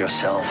tell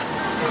yourself,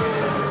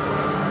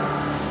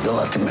 you'll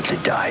ultimately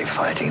die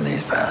fighting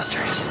these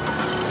bastards.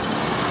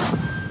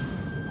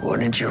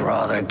 Wouldn't you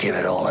rather give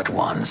it all at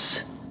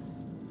once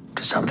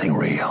to something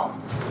real?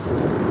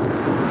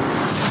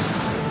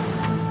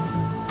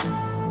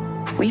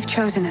 We've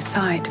chosen a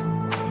side.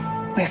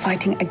 We're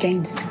fighting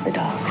against the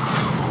dark.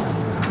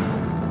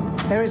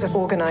 There is an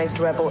organized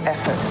rebel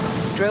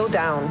effort. Drill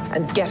down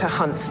and get a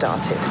hunt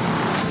started.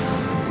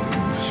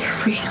 You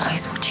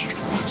realize what you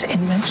set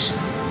in motion?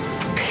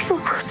 People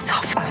will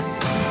suffer.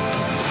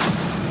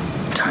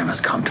 Time has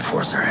come to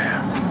force their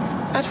hand.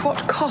 At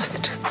what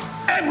cost?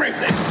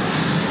 Everything!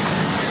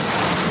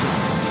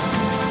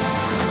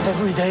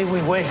 Every day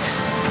we wait,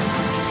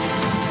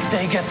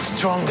 they get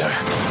stronger.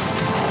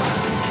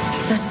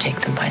 Let's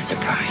take them by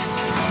surprise.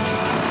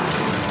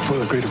 For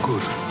the greater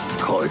good.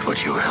 Call it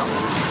what you will.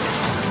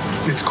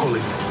 Let's call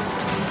it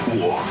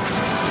war.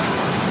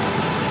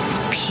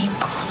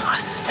 People are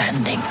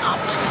standing up.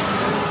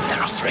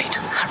 They're afraid.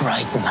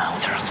 Right now,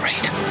 they're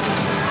afraid.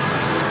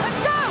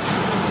 Let's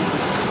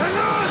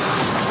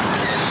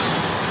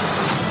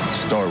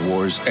go! Star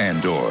Wars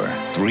Andor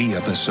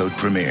 3-episode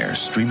premiere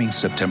streaming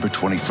September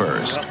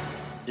 21st.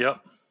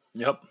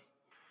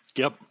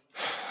 Yep.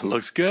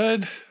 Looks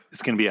good.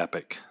 It's going to be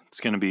epic. It's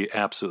going to be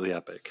absolutely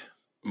epic.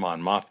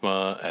 Mon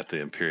Mothma at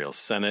the Imperial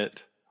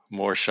Senate.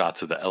 More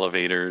shots of the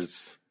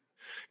elevators.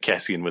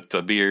 Cassian with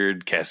the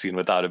beard. Cassian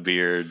without a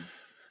beard.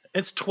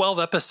 It's 12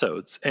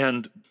 episodes,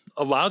 and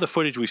a lot of the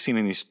footage we've seen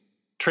in these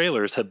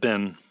trailers have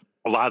been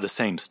a lot of the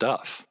same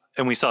stuff.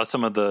 And we saw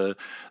some of the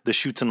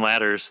chutes and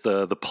ladders,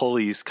 the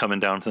pulleys coming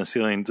down from the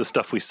ceiling, the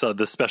stuff we saw,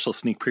 the special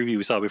sneak preview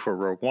we saw before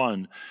Rogue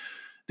One.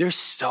 There's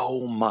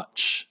so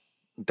much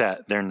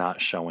that they're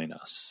not showing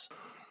us.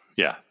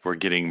 Yeah, we're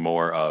getting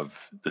more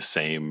of the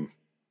same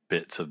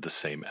bits of the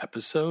same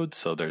episode.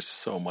 So there's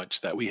so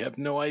much that we have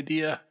no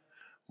idea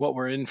what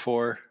we're in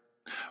for.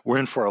 We're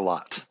in for a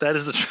lot. That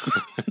is the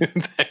truth.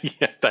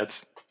 Yeah,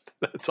 that's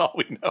all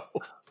we know.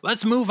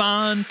 Let's move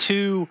on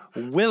to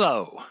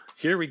Willow.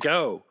 Here we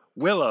go.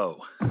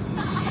 Willow.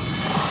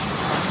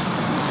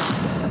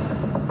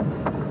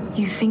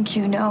 You think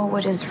you know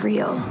what is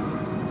real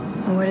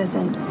and what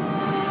isn't.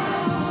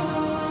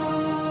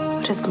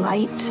 What is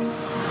light?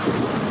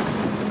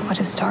 what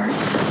is dark.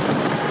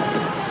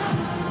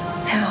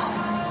 Now,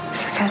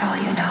 forget all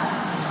you know.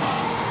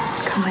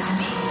 Come with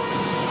me.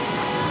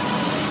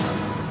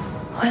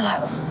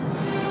 Willow.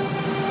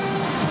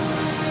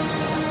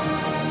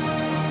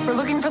 We're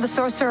looking for the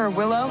sorcerer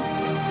Willow.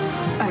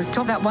 I was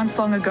told that once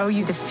long ago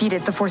you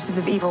defeated the forces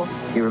of evil.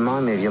 You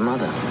remind me of your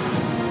mother.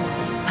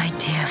 My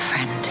dear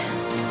friend,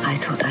 I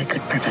thought I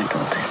could prevent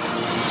all this.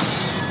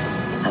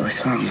 I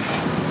was wrong.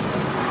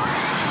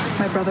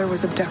 My brother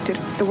was abducted.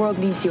 The world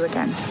needs you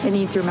again. It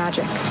needs your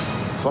magic.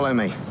 Follow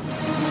me.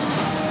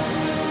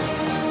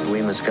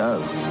 We must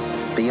go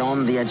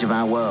beyond the edge of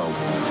our world,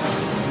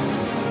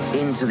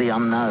 into the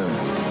unknown.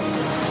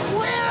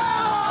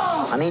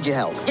 Willow! I need your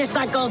help. Just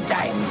like old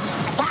times.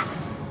 Attack!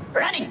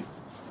 Running!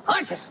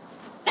 Horses!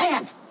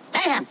 Mayhem!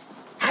 Mayhem!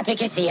 Happy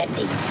to see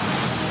Andy.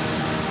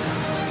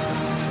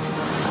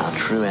 Our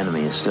true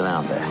enemy is still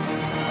out there,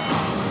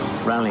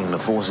 rallying the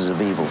forces of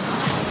evil.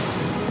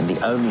 And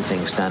the only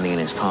thing standing in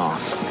its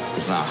path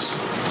is us.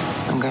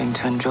 I'm going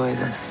to enjoy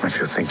this. If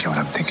you're thinking what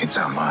I'm thinking,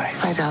 so am I.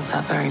 I doubt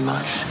that very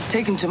much.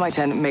 Take him to my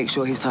tent and make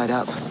sure he's tied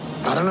up.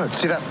 I don't know.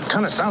 See, that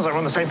kind of sounds like we're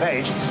on the same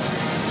page.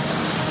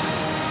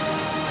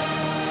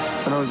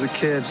 When I was a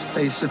kid, I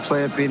used to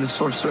play at being a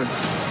sorcerer.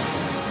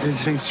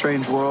 Visiting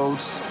strange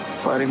worlds,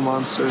 fighting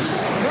monsters.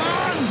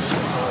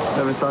 Run!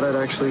 Never thought I'd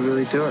actually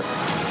really do it.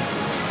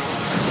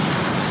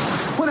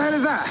 What the hell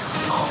is that?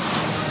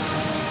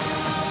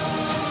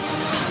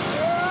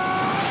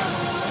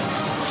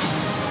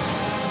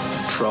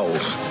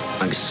 Trolls.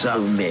 I'm so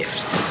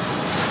miffed.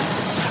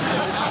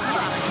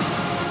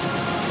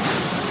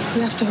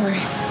 We have to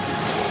hurry.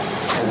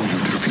 How will you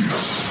defeat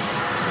us?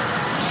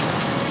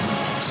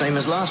 Same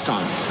as last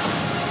time.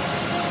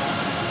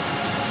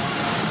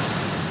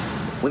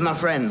 With my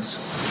friends.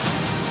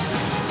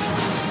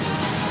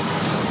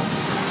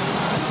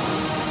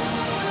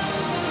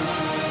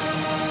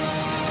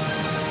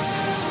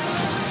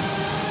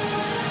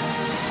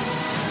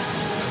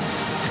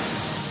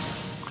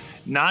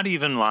 Not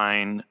even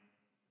lying.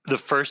 The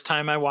first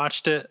time I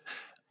watched it,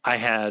 I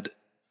had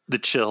the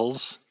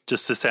chills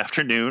just this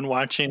afternoon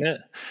watching it.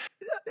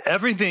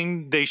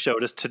 Everything they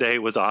showed us today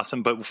was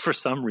awesome, but for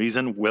some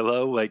reason,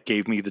 Willow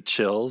gave me the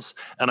chills,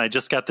 and I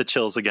just got the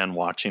chills again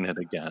watching it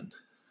again.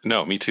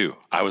 No, me too.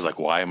 I was like,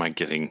 why am I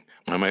getting...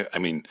 I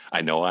mean, I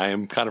know I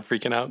am kind of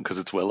freaking out because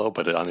it's Willow,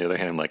 but on the other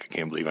hand, I'm like, I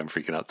can't believe I'm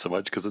freaking out so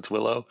much because it's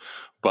Willow.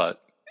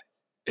 But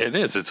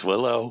it's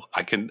Willow.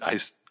 I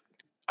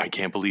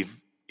can't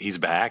believe he's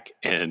back,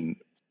 and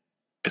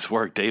it's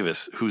Warwick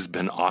Davis, who's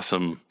been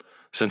awesome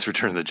since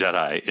Return of the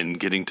Jedi, and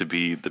getting to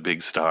be the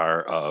big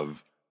star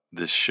of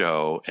this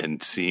show,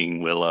 and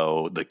seeing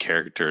Willow, the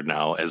character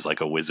now as like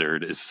a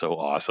wizard, is so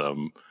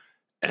awesome.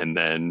 And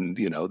then,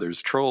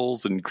 there's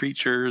trolls and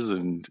creatures,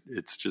 and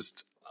it's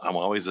just, I'm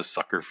always a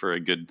sucker for a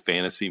good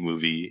fantasy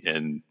movie,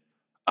 and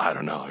I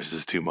don't know, there's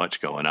just too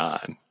much going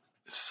on.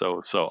 It's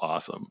so, so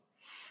awesome.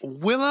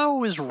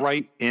 Willow is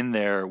right in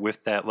there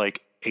with that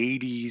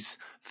 80s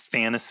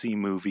fantasy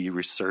movie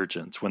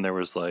resurgence when there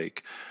was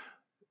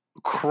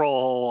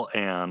Krull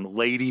and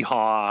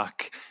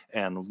Ladyhawk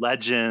and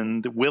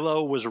Legend.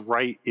 Willow was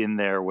right in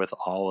there with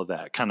all of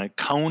that kind of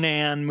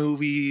Conan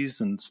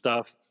movies and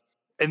stuff.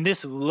 And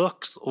this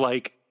looks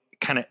like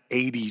kind of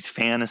 80s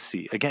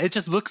fantasy. Again, it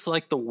just looks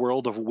like the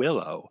world of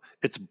Willow.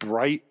 It's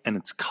bright and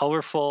it's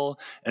colorful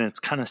and it's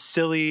kind of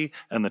silly,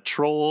 and the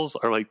trolls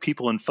are like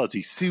people in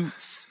fuzzy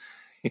suits.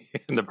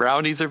 And the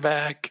brownies are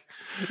back.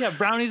 Yeah,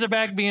 brownies are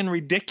back being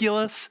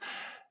ridiculous.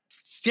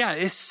 Yeah,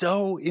 it's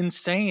so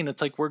insane.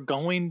 It's like we're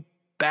going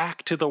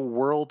back to the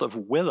world of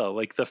Willow,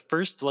 the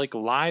first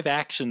live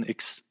action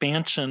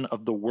expansion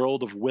of the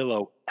world of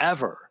Willow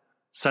ever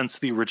since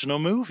the original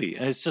movie.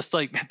 And it's just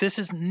this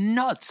is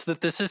nuts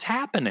that this is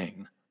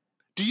happening.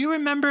 Do you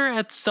remember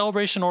at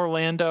Celebration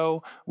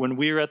Orlando when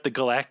we were at the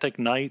Galactic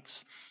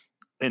Nights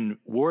and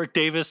Warwick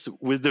Davis,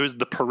 there was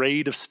the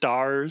parade of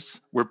stars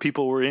where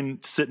people were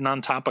sitting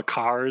on top of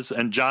cars,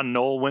 and John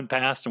Knoll went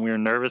past and we were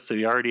nervous that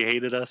he already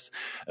hated us.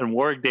 And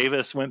Warwick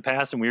Davis went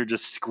past and we were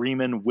just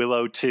screaming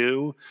Willow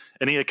 2.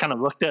 And he kind of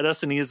looked at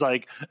us and he was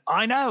like,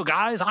 I know,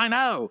 guys, I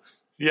know.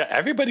 Yeah,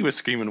 everybody was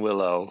screaming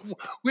Willow.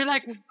 We're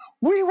like,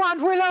 we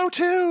want Willow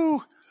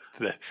 2.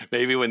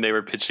 Maybe when they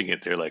were pitching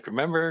it, they're like,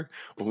 remember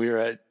when we were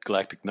at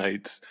Galactic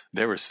Nights,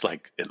 there was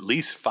at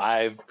least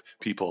 5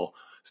 people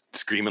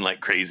screaming like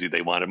crazy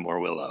they wanted more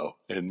Willow,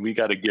 and we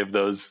got to give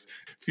those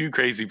few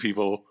crazy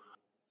people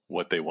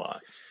what they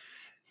want.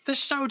 The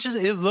show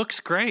it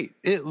looks great.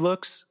 It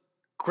looks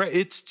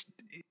great.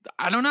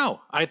 I don't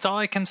know. That's all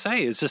I can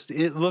say. It's just,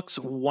 it looks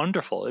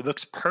wonderful. It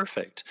looks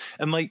perfect.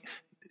 And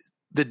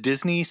the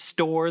Disney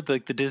store, the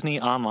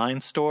Disney online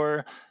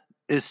store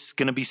is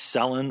going to be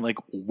selling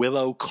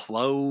Willow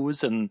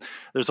clothes, and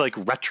there's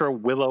retro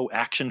Willow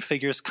action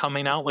figures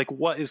coming out.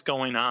 What is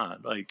going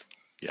on?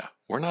 Yeah,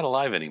 we're not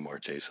alive anymore,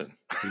 Jason.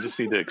 We just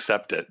need to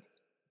accept it.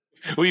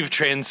 We've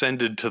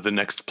transcended to the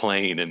next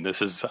plane, and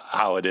this is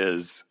how it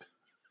is.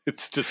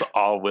 It's just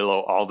all Willow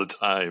all the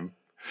time.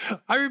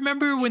 I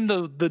remember when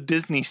the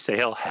Disney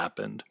sale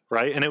happened,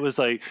 right? And it was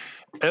like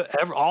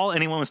all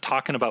anyone was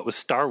talking about was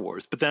Star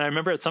Wars. But then I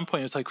remember at some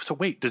point it's like, so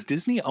wait, does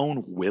Disney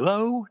own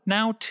Willow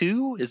now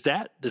too? Is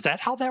that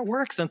how that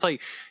works? And it's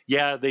like,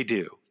 yeah, they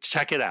do.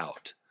 Check it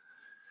out.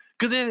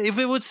 Because if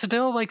it was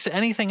still like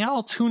anything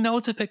else, who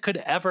knows if it could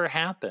ever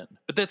happen?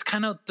 But that's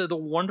kind of the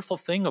wonderful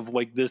thing of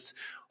like this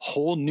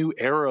whole new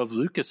era of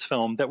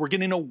Lucasfilm, that we're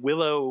getting a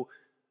Willow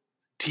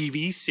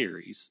TV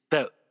series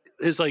that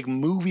is like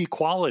movie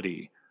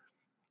quality.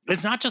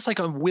 It's not just like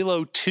a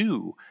Willow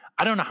 2.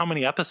 I don't know how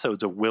many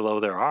episodes of Willow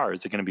there are.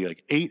 Is it going to be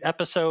like 8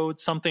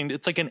 episodes, something?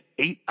 It's like an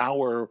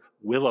 8-hour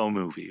Willow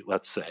movie,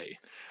 let's say.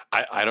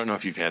 I don't know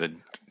if you've had a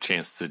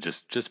chance to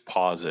just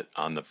pause it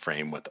on the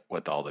frame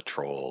with all the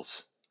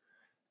trolls.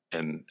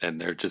 And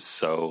they're just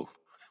so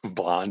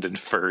blonde and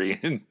furry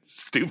and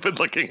stupid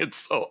looking. It's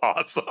so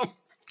awesome.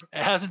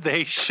 As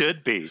they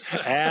should be.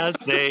 As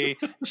they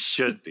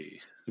should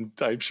be.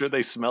 I'm sure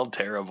they smell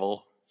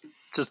terrible.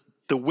 Just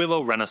the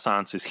Willow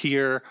Renaissance is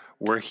here.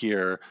 We're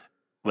here.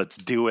 Let's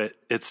do it.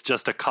 It's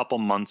just a couple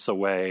months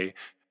away.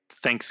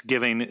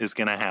 Thanksgiving is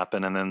going to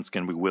happen, and then it's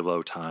going to be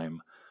Willow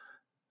time.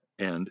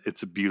 And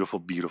it's a beautiful,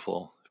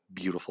 beautiful,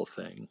 beautiful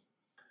thing.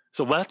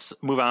 So let's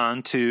move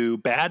on to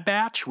Bad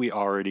Batch. We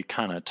already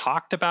kind of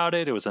talked about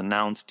it. It was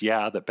announced,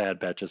 that Bad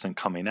Batch isn't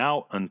coming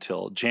out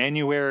until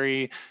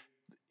January.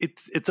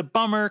 It's a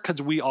bummer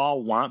because we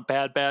all want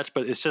Bad Batch,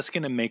 but it's just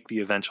going to make the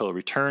eventual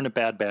return of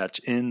Bad Batch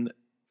in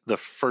the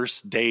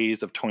first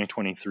days of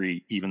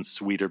 2023 even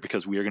sweeter,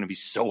 because we are going to be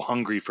so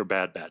hungry for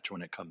Bad Batch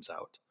when it comes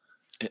out.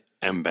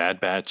 And Bad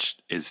Batch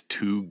is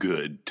too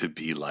good to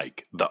be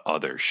like the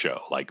other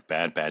show. Like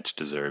Bad Batch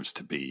deserves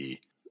to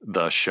be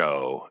the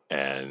show,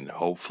 and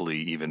hopefully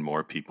even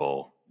more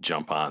people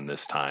jump on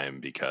this time,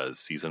 because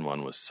season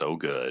 1 was so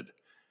good,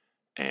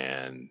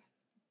 and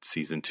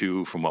season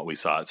 2, from what we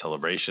saw at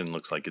Celebration,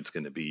 looks like it's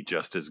going to be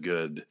just as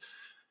good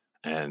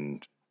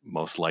and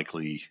most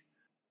likely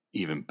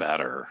even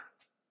better.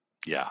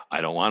 Yeah, I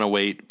don't want to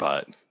wait,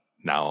 but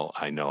now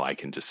I know I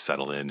can just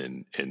settle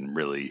in and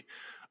really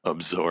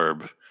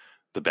absorb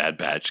the Bad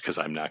Batch, because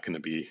I'm not going to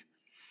be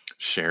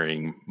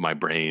sharing my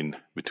brain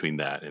between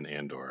that and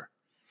Andor.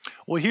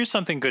 Well, here's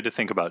something good to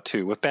think about,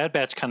 too. With Bad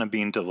Batch kind of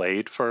being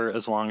delayed for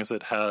as long as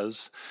it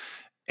has,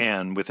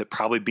 and with it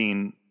probably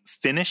being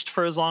finished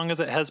for as long as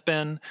it has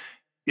been,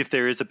 if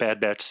there is a Bad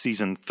Batch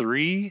season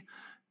 3,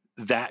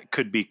 that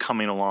could be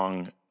coming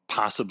along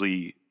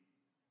possibly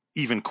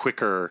even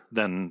quicker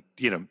than,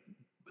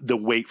 the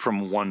wait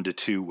from 1 to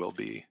 2 will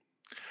be.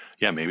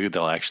 Yeah, maybe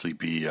they'll actually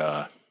be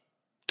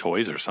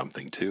toys or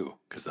something, too,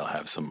 because they'll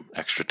have some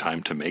extra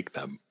time to make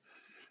them.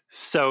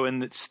 So,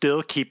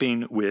 still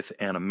keeping with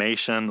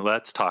animation,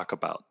 let's talk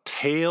about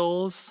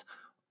Tales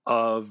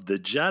of the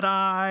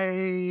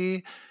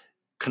Jedi.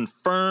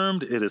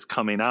 Confirmed, it is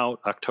coming out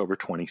October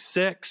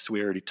 26th.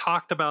 We already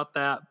talked about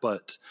that,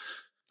 but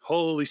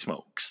holy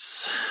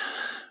smokes.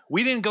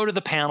 We didn't go to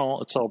the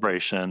panel at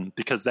Celebration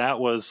because that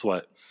was,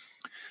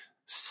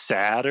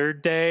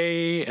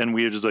 Saturday? And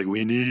we were just like,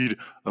 we need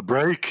a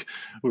break.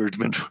 We've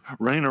been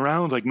running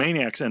around like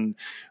maniacs, and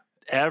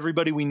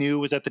everybody we knew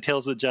was at the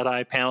Tales of the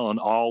Jedi panel, and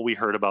all we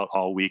heard about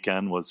all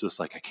weekend was just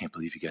like, I can't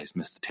believe you guys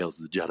missed the Tales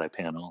of the Jedi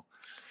panel.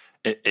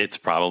 It's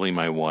probably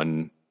my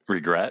one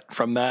regret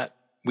from that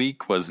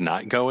week was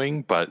not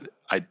going, but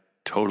I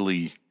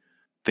totally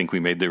think we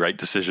made the right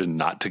decision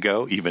not to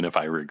go, even if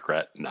I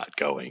regret not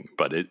going.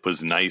 But it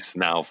was nice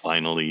now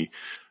finally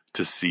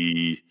to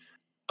see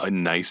a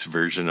nice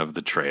version of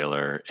the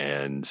trailer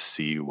and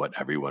see what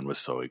everyone was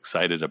so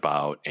excited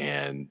about.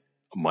 And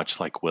much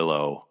like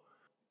Willow,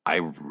 I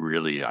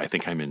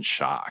think I'm in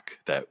shock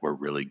that we're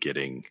really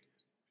getting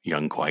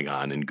young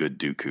Qui-Gon and good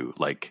Dooku.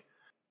 Like,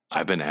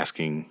 I've been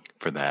asking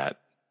for that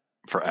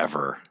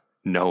forever,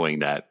 knowing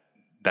that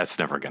that's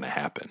never going to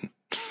happen.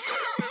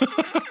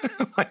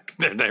 Like,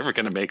 they're never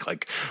going to make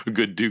like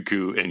good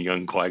Dooku and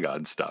young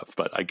Qui-Gon stuff,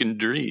 but I can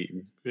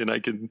dream and I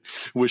can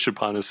wish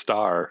upon a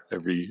star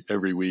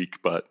every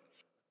week. But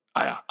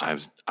I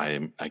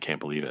can't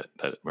believe it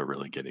that we're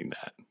really getting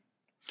that.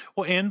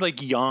 Well, and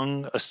like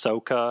young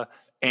Ahsoka,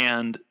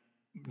 and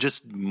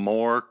just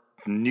more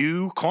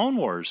new Clone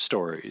Wars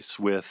stories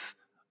with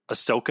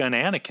Ahsoka and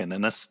Anakin.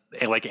 And that's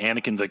like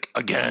Anakin's like,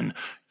 again,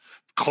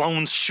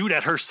 clones shoot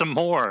at her some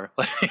more.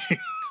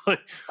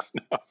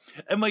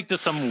 And like to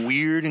some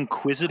weird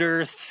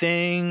Inquisitor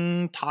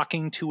thing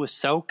talking to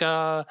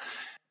Ahsoka.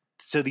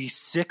 So these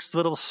 6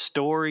 little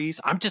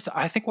stories.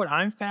 I think what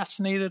I'm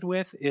fascinated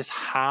with is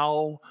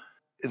how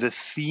the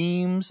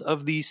themes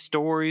of these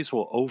stories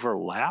will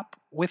overlap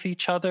with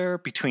each other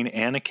between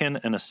Anakin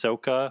and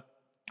Ahsoka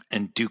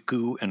and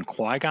Dooku and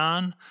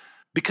Qui-Gon,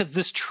 because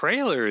this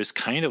trailer is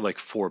kind of like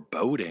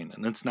foreboding,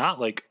 and it's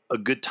not like a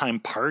good time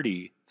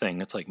party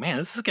thing. It's like, man,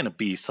 this is going to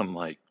be some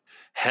like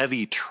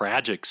heavy,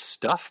 tragic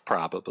stuff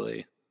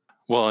probably.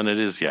 Well, and it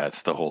is,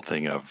 it's the whole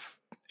thing of,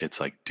 it's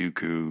like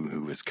Dooku,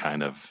 who is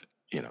kind of,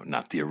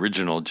 not the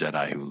original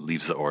Jedi who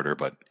leaves the order,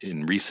 but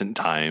in recent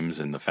times,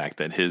 and the fact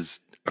that his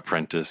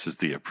apprentice is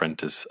the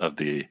apprentice of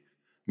the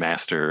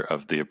master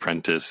of the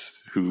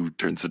apprentice who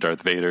turns to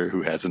Darth Vader,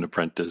 who has an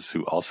apprentice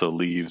who also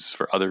leaves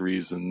for other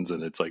reasons.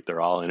 And it's like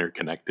they're all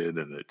interconnected.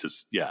 And it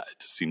just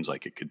seems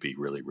like it could be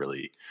really,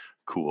 really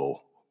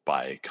cool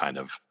by kind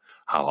of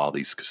how all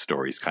these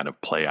stories kind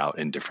of play out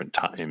in different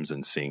times,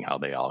 and seeing how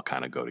they all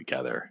kind of go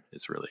together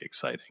is really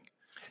exciting.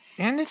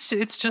 And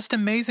it's just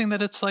amazing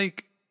that it's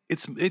like,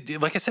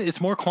 like I said,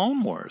 it's more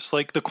Clone Wars.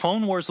 Like the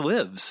Clone Wars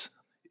lives.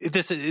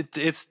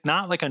 It's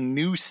not like a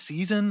new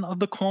season of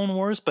the Clone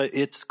Wars, but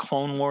it's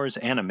Clone Wars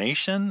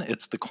animation.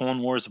 It's the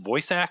Clone Wars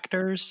voice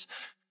actors.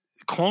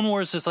 Clone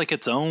Wars is like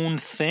its own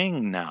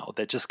thing now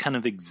that just kind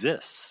of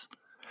exists.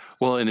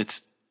 Well, and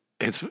it's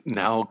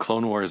now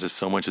Clone Wars is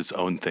so much its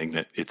own thing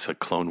that it's a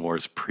Clone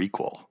Wars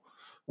prequel.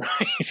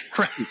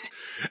 Right.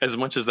 As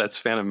much as that's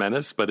Phantom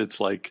Menace, but it's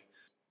like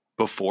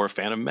before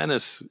Phantom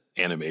Menace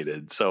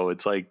animated. So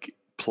it's like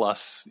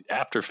plus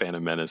after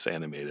Phantom Menace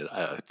animated.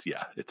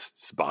 It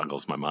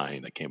boggles my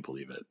mind. I can't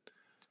believe it.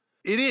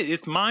 It is.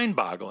 It's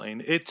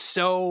mind-boggling. It's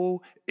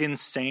so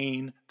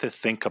insane to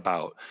think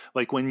about.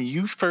 Like when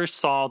you first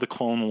saw the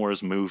Clone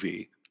Wars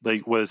movie,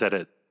 like was that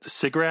at the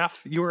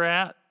SIGGRAPH you were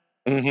at?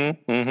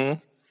 Mm-hmm. Mm-hmm.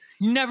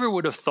 You never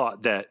would have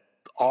thought that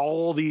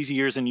all these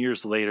years and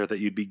years later that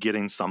you'd be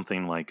getting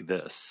something like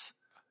this.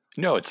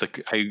 No, it's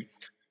like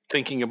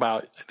thinking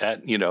about that,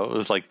 it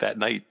was like that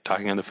night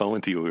talking on the phone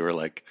with you, we were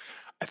like,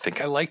 I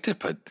think I liked it,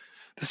 but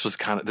this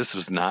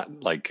was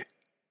not like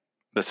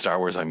the Star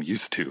Wars I'm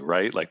used to,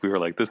 right? Like we were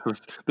like,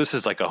 this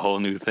is like a whole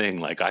new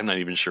thing. Like I'm not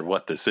even sure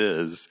what this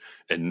is.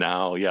 And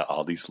now,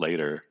 all these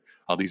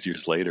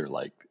years later,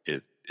 like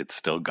it's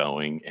still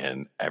going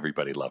and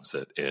everybody loves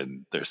it.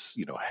 And there's,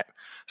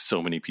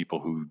 so many people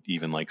who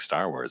even like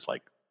Star Wars,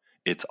 like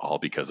it's all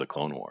because of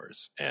Clone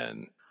Wars.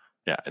 And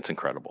it's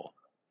incredible.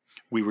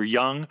 We were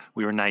young,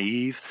 we were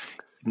naive.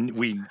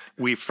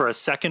 We for a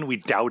second, we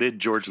doubted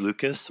George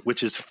Lucas,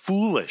 which is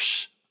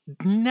foolish.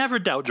 Never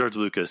doubt George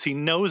Lucas. He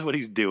knows what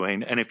he's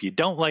doing. And if you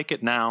don't like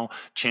it now,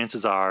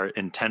 chances are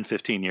in 10,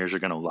 15 years, you're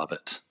going to love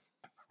it.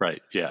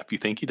 Right. Yeah. If you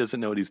think he doesn't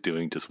know what he's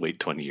doing, just wait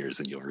 20 years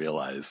and you'll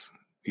realize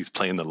he's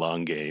playing the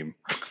long game.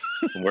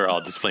 And we're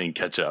all just playing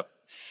catch up.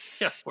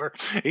 Yeah.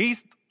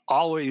 He's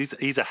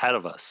ahead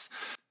of us.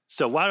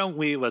 So why don't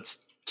let's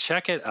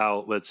check it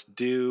out. Let's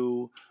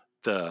do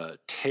the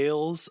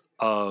Tales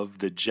of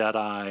the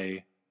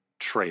Jedi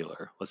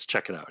trailer. Let's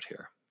check it out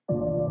here.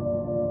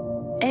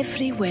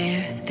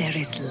 Everywhere there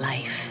is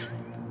life,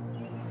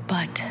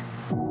 but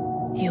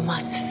you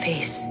must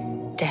face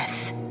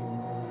death.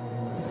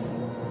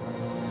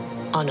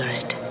 Honor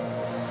it.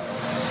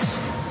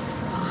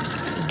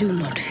 Do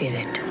not fear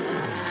it.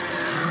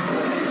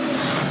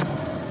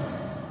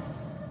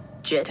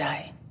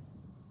 Jedi.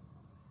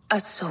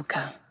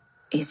 Ahsoka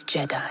is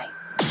Jedi.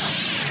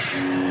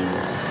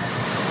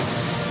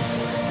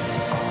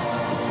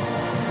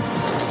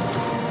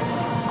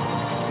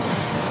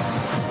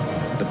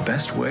 The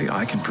best way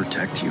I can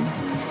protect you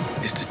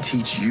is to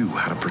teach you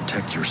how to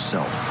protect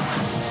yourself.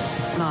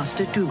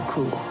 Master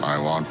Dooku. I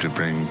want to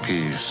bring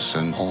peace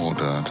and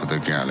order to the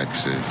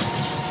galaxy.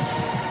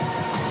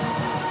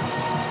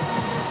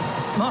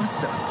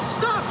 Master,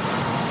 stop!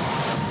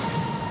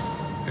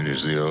 It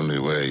is the only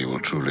way you will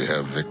truly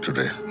have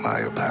victory,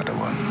 my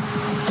Padawan.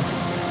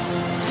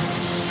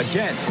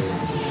 Again.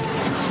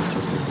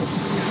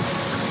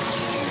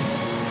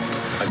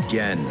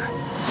 Again.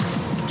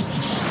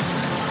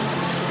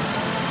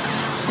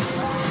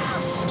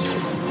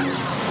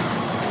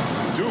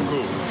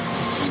 Dooku,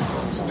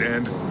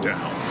 stand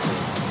down.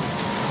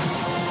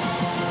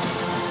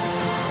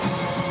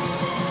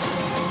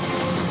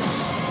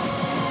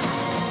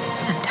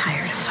 I'm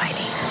tired of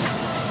fighting.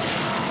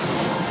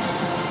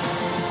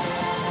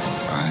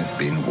 I've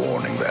been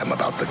warning them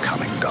about the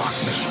coming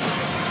darkness.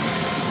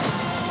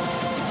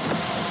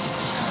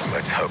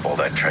 Let's hope all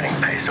that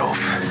training pays off.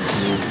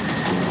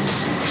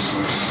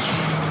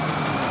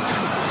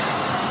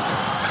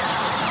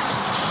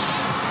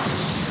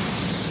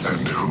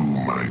 And who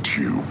might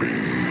you be?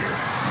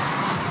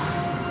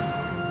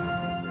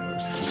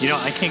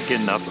 I can't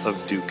get enough of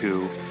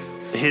Dooku.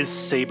 His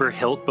saber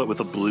hilt, but with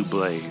a blue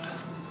blade.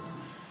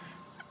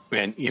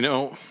 Man,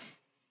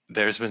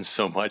 there's been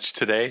so much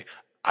today.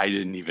 It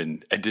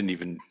didn't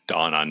even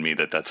dawn on me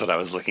that that's what I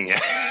was looking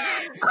at.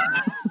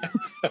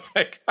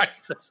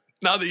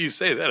 Now that you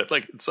say that,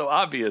 it's so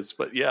obvious.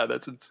 But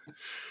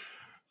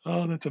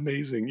that's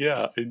amazing.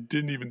 Yeah, I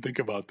didn't even think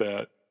about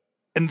that.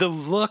 And the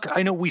look,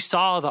 I know we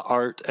saw the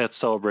art at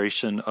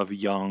Celebration of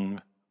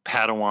young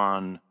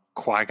Padawan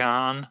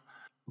Qui-Gon,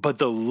 but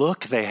the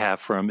look they have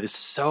for him is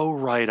so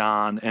right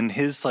on. And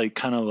his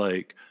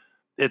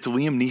it's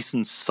Liam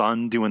Neeson's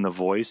son doing the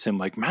voice and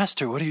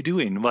Master, what are you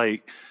doing?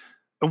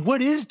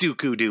 What is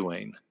Dooku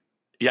doing?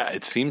 Yeah,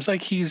 it seems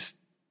like he's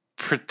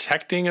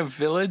protecting a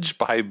village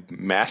by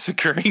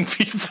massacring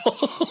people.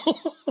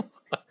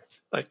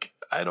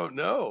 I don't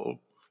know.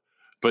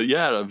 But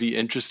it'll be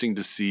interesting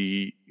to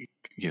see,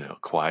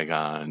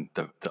 Qui-Gon,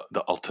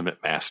 the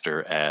ultimate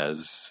master,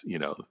 as,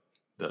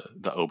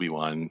 the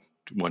Obi-Wan,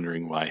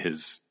 wondering why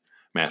his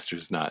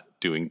Master's not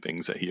doing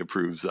things that he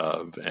approves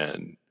of.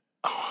 And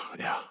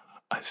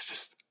it's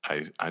just,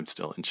 I'm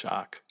still in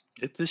shock.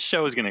 This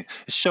show is gonna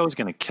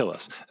kill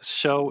us. This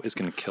show is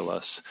gonna kill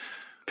us.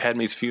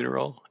 Padme's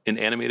funeral in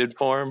animated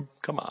form.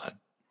 Come on.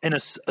 And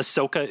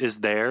Ahsoka is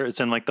there. It's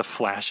in like the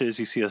flashes.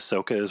 You see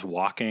Ahsoka is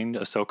walking.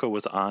 Ahsoka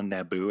was on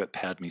Naboo at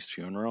Padme's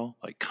funeral.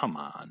 Like, come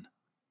on.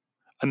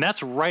 And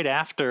that's right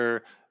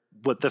after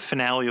the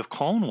finale of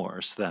Clone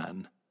Wars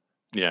then.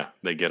 Yeah,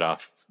 they get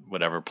off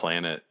whatever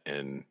planet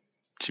and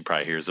she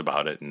probably hears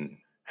about it and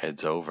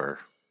heads over.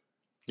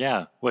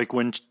 Yeah, like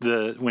when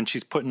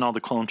she's putting all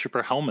the clone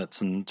trooper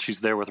helmets and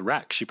she's there with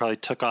Rex, she probably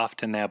took off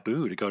to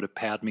Naboo to go to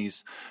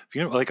Padme's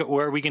funeral. Like,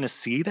 where are we going to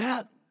see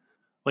that?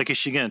 Like, is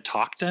she going to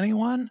talk to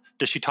anyone?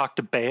 Does she talk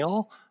to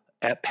Bail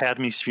at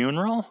Padme's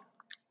funeral?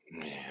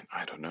 Man,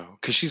 I don't know.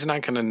 Because she's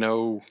not going to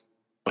know.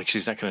 Like,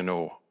 she's not going to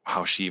know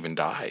how she even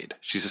died.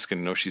 She's just going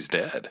to know she's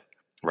dead,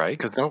 right?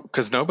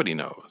 Because nobody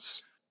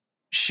knows.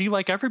 She,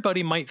 like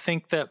everybody, might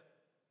think that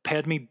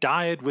Padme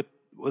died with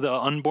an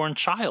unborn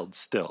child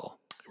still.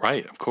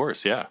 Right, of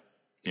course, yeah.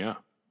 Yeah.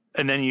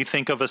 And then you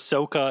think of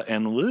Ahsoka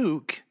and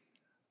Luke,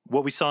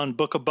 what we saw in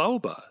Book of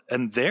Boba,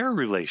 and their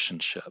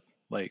relationship.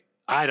 Like,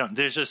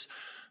 there's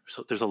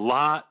a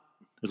lot.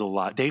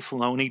 Dave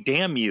Filoni,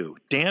 damn you,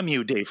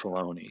 Dave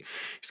Filoni.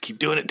 Just keep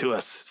doing it to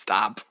us.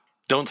 Stop.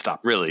 Don't stop,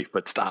 really,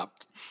 but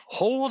stop.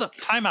 Hold up.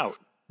 Time out.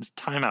 Just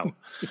time out.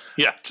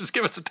 Yeah, just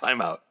give us a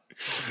timeout.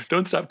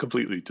 Don't stop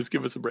completely. Just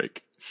give us a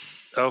break.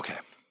 Okay.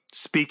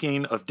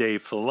 Speaking of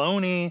Dave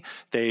Filoni,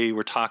 they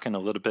were talking a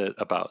little bit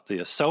about the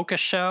Ahsoka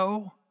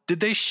show. Did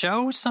they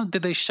show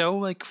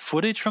like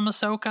footage from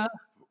Ahsoka?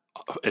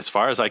 As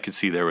far as I could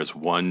see, there was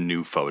one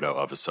new photo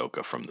of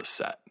Ahsoka from the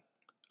set.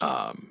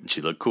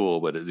 She looked cool,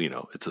 but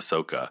it's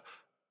Ahsoka.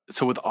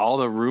 So with all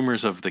the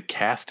rumors of the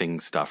casting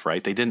stuff,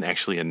 right? They didn't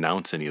actually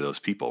announce any of those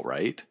people,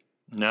 right?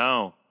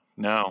 No.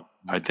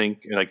 I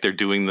think like they're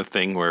doing the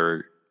thing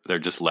where they're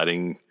just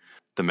letting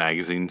the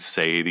magazines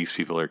say these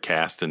people are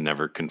cast and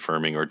never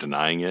confirming or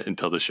denying it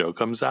until the show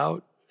comes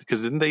out.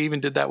 Because didn't they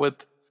even did that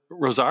with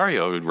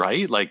Rosario,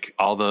 right? Like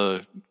all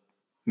the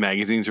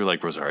magazines are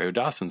like, Rosario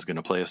Dawson's going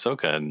to play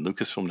Ahsoka, and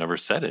Lucasfilm never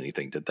said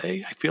anything, did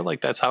they? I feel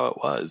like that's how it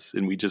was,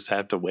 and we just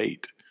have to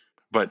wait.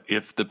 But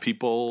if the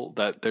people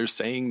that they're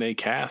saying they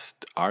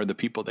cast are the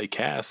people they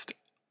cast,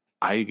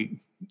 I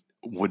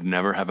would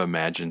never have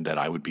imagined that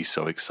I would be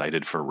so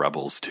excited for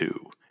Rebels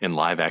 2 in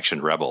live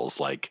action Rebels.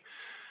 Like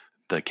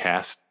the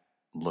cast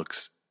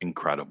looks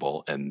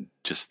incredible, and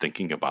just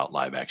thinking about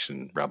live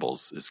action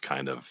Rebels is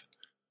kind of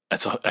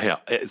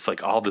it's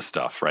like all this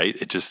stuff, right?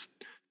 It just,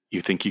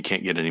 you think you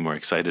can't get any more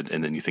excited,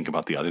 and then you think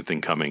about the other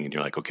thing coming and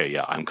you're like, okay,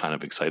 yeah, I'm kind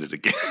of excited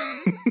again.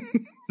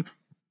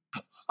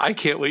 I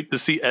can't wait to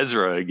see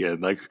Ezra again.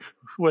 Like,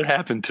 what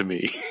happened to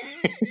me?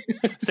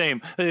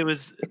 Same. It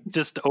was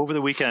just over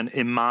the weekend,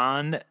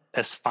 Iman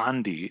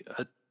Esfandi,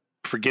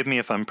 forgive me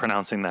if I'm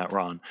pronouncing that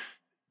wrong,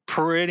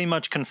 pretty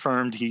much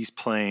confirmed he's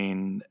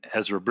playing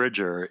Ezra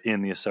Bridger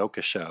in the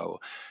Ahsoka show.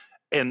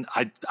 And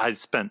I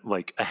spent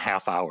like a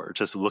half hour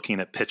just looking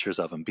at pictures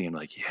of him being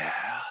like,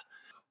 yeah,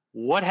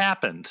 what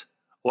happened?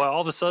 Well, all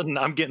of a sudden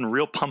I'm getting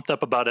real pumped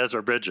up about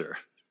Ezra Bridger.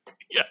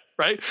 Yeah,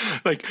 right?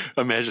 Like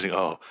imagining,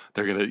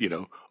 they're going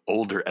to,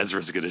 older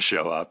Ezra's going to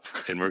show up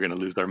and we're going to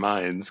lose our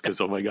minds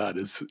because, oh my God,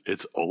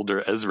 it's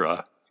older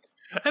Ezra.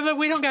 But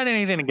we don't got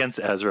anything against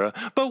Ezra.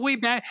 But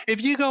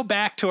if you go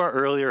back to our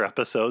earlier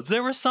episodes,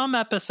 there were some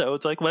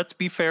episodes, like Let's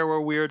Be Fair, where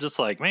we were just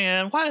like,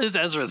 man, what is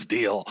Ezra's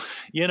deal?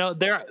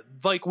 There,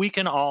 like, we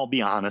can all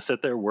be honest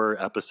that there were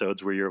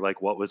episodes where you're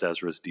like, what was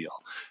Ezra's deal?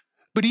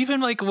 But even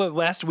like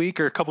last week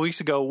or a couple weeks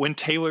ago, when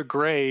Taylor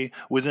Gray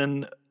was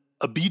in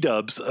a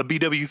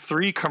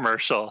BW3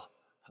 commercial,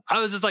 I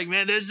was just like,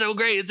 man, that's so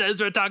great. It's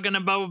Ezra talking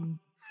about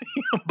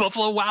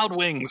Buffalo Wild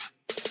Wings.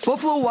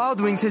 Buffalo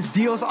Wild Wings has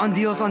deals on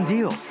deals on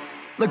deals.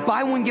 Like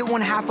buy one, get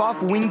one half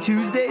off Wing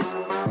Tuesdays,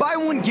 buy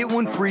one, get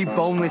one free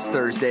Boneless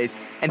Thursdays,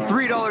 and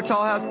 $3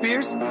 Tall House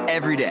beers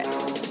every day.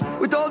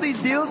 With all these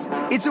deals,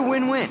 it's a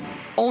win-win.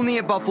 Only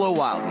at Buffalo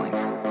Wild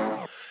Wings.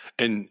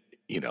 And,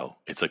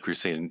 it's like we were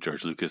saying,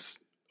 George Lucas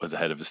was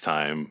ahead of his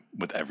time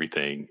with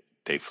everything.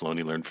 Dave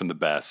Filoni learned from the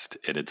best,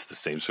 and it's the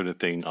same sort of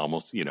thing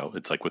almost,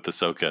 it's like with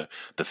Ahsoka,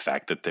 the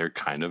fact that they're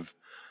kind of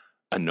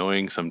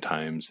annoying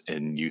sometimes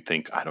and you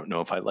think, I don't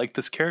know if I like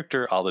this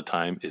character all the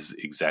time, is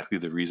exactly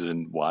the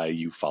reason why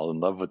you fall in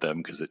love with them,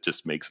 because it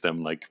just makes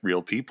them like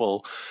real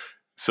people.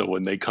 So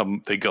when they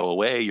go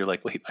away, you're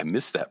like, wait, I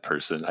miss that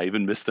person. I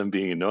even miss them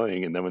being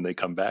annoying. And then when they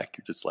come back,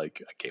 you're just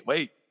like, I can't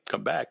wait.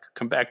 Come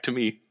back to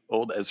me,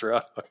 old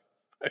Ezra.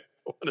 I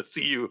want to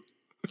see you.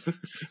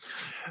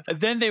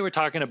 Then they were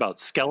talking about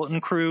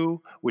Skeleton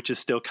Crew, which is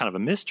still kind of a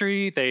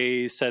mystery.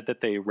 They said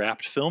that they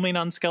wrapped filming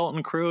on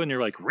Skeleton Crew, and you're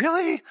like,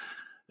 really?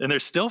 And they're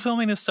still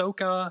filming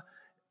Ahsoka,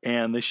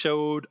 and they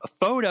showed a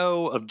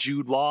photo of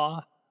Jude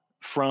Law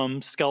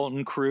from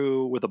Skeleton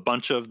Crew with a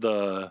bunch of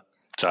the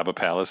Jabba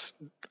Palace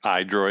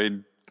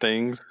iDroid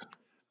things.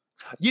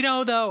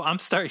 Though,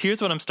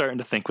 here's what I'm starting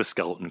to think with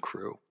Skeleton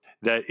Crew,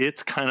 that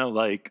it's kind of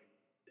like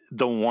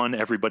the one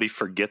everybody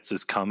forgets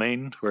is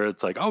coming, where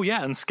it's like, oh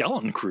yeah, and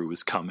Skeleton Crew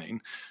is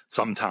coming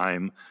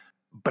sometime.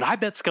 But I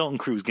bet Skeleton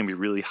Crew is going to be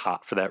really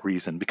hot for that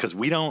reason, because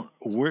we don't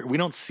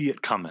see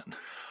it coming.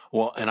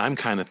 Well, and I'm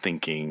kind of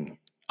thinking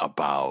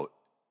about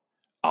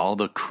all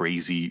the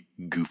crazy,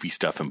 goofy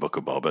stuff in Book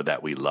of Boba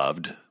that we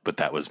loved, but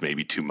that was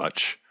maybe too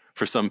much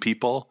for some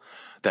people,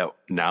 that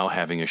now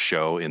having a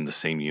show in the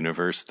same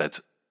universe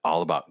that's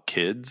all about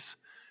kids,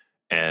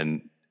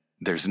 and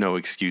there's no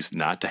excuse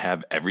not to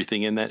have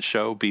everything in that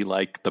show be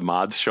like the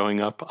mods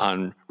showing up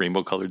on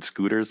rainbow colored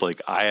scooters.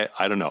 Like, I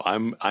don't know.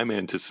 I'm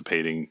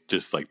anticipating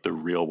just like the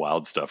real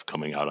wild stuff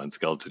coming out on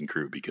Skeleton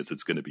Crew, because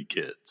it's going to be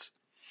kids.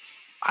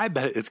 I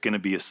bet it's going to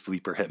be a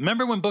sleeper hit.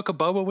 Remember when Book of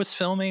Boba was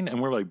filming,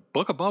 and we're like,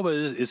 Book of Boba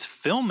is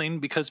filming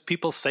because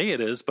people say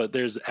it is, but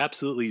there's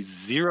absolutely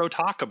zero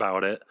talk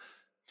about it.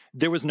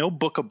 There was no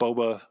Book of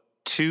Boba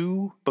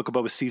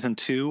Season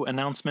 2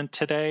 announcement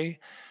today.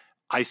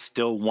 I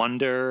still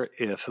wonder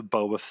if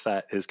Boba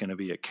Fett is going to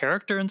be a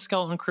character in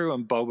Skeleton Crew,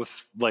 and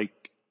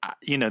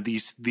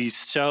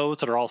these shows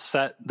that are all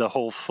set, the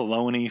whole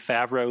Filoni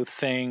Favreau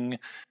thing,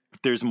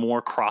 there's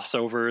more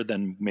crossover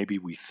than maybe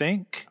we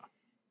think.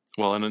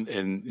 Well,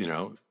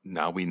 and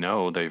now we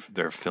know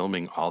they're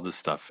filming all this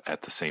stuff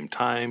at the same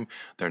time.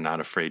 They're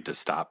not afraid to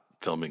stop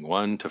filming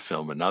one to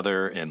film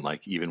another, and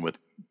like even with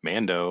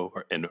Mando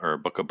or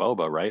Book of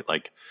Boba, right?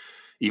 Like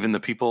even the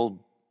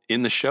people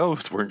in the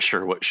shows weren't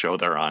sure what show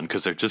they're on,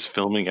 because they're just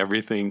filming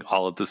everything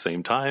all at the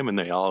same time, and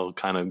they all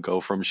kind of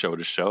go from show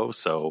to show.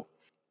 So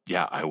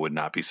yeah, I would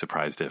not be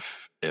surprised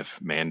if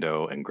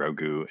Mando and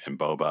Grogu and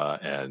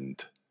Boba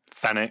and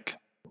Fennec,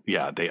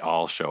 yeah, they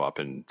all show up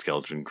in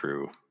Skeleton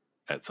Crew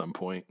at some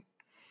point.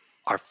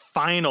 Our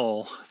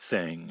final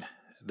thing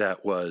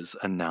that was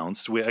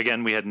announced, we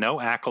had no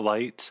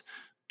Acolyte.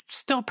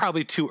 Still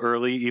probably too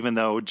early, even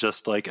though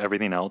just like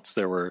everything else,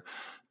 there were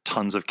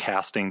tons of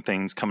casting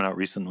things coming out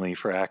recently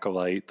for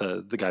Acolyte.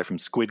 The guy from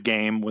Squid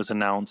Game was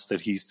announced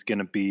that he's going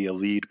to be a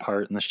lead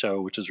part in the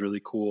show, which is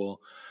really cool.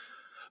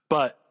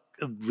 But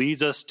it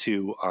leads us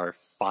to our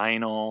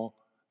final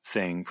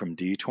thing from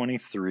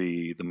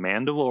D23, The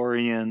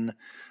Mandalorian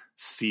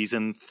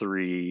Season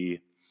 3.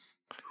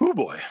 Oh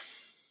boy.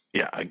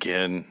 Yeah,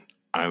 again,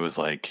 I was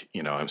like,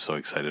 I'm so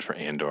excited for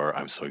Andor.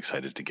 I'm so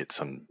excited to get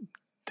something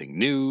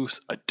new,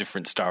 a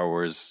different Star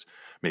Wars,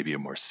 maybe a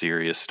more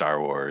serious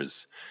Star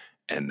Wars.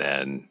 And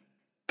then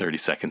 30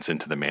 seconds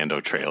into the Mando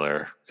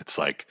trailer, it's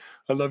like,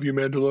 I love you,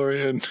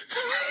 Mandalorian.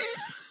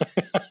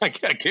 I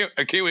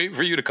can't wait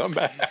for you to come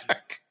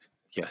back.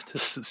 Yeah,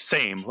 this is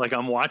same. Like,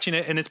 I'm watching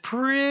it, and it's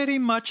pretty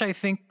much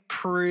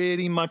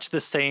the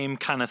same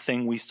kind of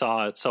thing we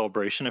saw at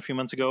Celebration a few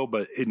months ago,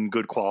 but in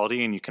good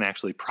quality, and you can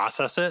actually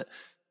process it.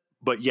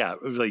 But yeah,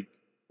 like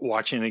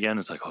watching it again,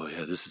 it's like, oh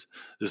yeah, this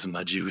is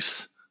my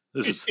juice.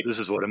 This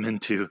is what I'm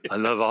into. I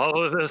love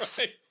all of this.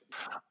 Right.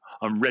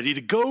 I'm ready to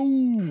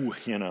go.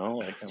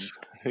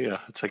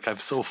 It's like I'm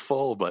so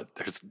full, but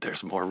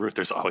there's more room.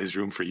 There's always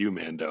room for you,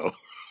 Mando.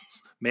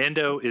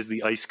 Mando is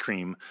the ice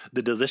cream,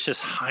 the delicious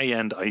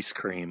high-end ice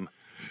cream.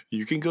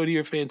 You can go to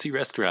your fancy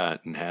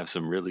restaurant and have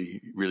some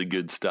really, really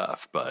good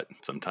stuff, but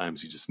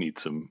sometimes you just need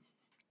some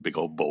big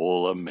old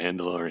bowl of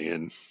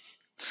Mandalorian.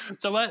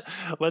 So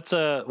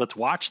let's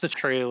watch the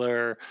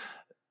trailer,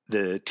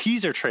 the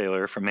teaser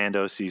trailer for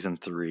Mando Season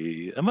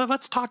 3, and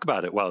let's talk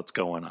about it while it's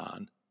going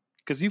on,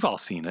 because you've all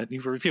seen it.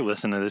 If you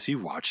listen to this,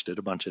 you've watched it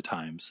a bunch of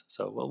times.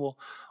 So we'll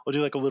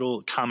do like a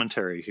little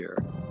commentary here.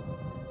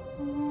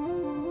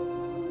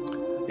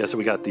 Yeah, so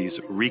we got these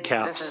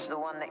recaps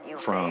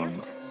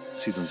from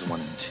seasons 1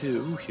 and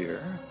 2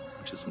 here,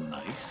 which is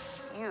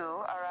nice. You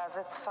are as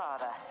its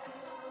father.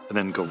 And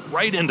then go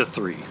right into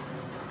 3.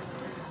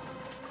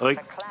 I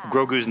like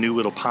Grogu's new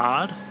little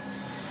pod.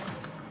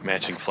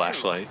 Matching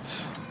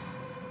flashlights.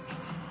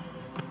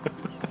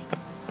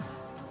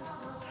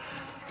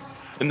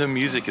 And the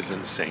music is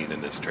insane in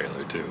this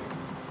trailer, too.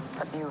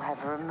 But you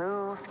have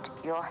removed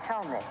your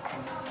helmet.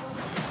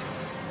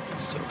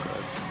 It's so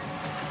good.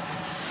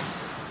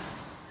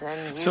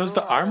 So does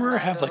the armorer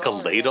have like a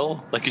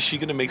ladle? Like, is she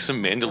going to make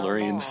some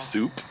Mandalorian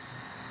soup?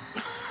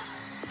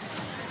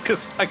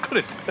 Because I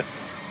couldn't.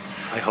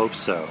 I hope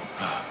so.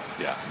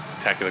 Yeah.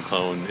 Attack of the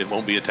Clone. It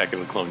won't be Attack of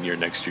the Clone year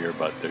next year,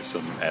 but there's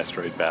some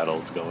asteroid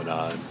battles going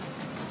on.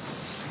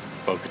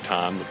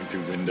 Bo-Katan looking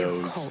through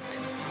windows.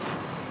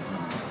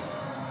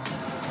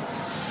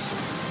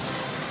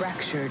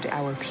 Fractured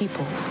our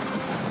people.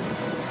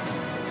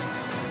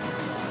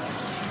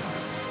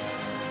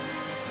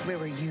 Where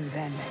were you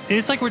then?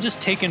 It's like we're just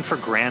taking for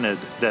granted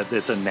that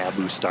it's a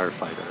Naboo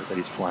starfighter that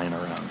he's flying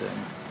around in.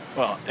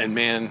 Well, and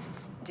man,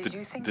 did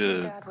you think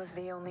your dad was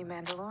the only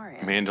Mandalorian?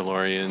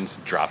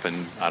 Mandalorians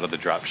dropping out of the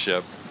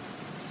dropship.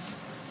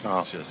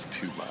 It's just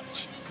too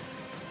much.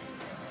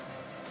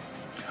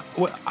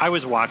 Well, I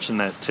was watching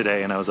that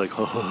today, and I was like,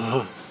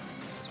 oh.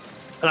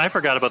 And I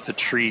forgot about the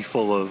tree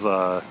full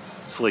of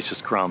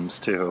salacious crumbs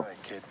too.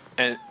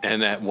 And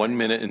at 1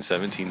 minute and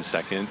 17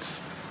 seconds,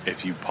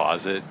 if you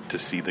pause it to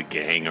see the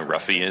gang of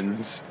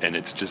ruffians, and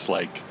it's just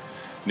like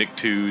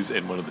Nicktoons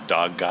and one of the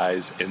dog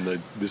guys and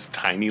this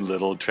tiny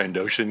little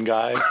Trandoshan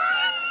guy.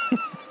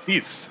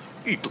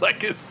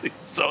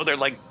 They're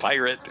like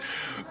pirate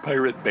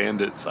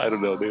bandits. I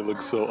don't know. They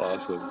look so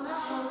awesome.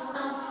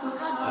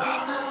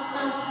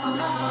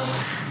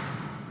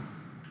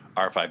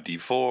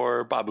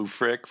 R5D4, Babu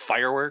Frick,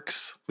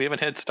 fireworks. We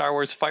haven't had Star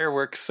Wars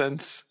fireworks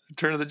since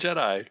Return of the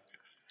Jedi.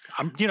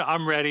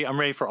 I'm ready. I'm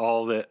ready for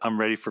all of it. I'm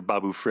ready for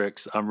Babu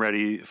Fricks. I'm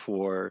ready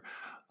for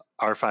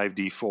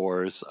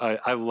R5D4s.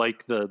 I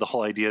like the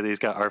whole idea that he's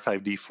got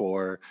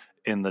R5D4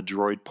 in the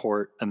droid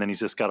port, and then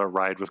he's just got to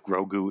ride with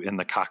Grogu in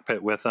the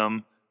cockpit with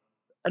him.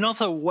 And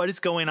also, what is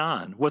going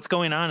on? What's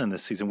going on in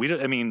this season?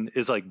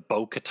 Is like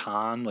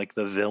Bo-Katan like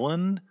the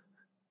villain?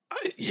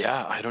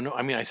 I don't know.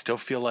 I mean, I still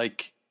feel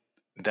like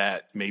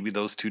that maybe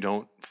those two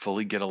don't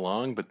fully get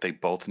along, but they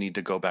both need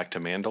to go back to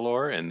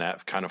Mandalore, and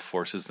that kind of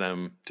forces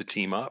them to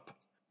team up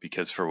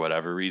because for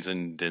whatever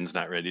reason, Din's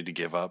not ready to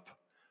give up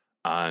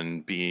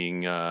on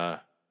being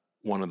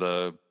one of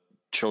the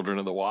children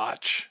of the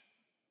Watch,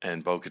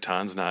 and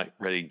Bo-Katan's not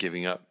ready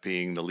giving up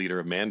being the leader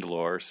of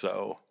Mandalore,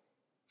 so...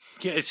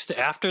 Yeah, it's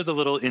after the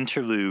little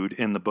interlude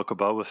in the Book of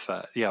Boba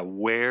Fett. Yeah,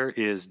 where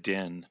is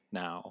Din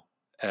now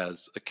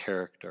as a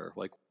character?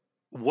 Like,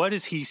 what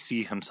does he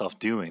see himself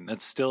doing?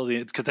 That's still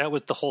because that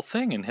was the whole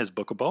thing in his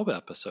Book of Boba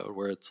episode,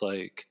 where it's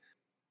like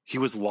he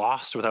was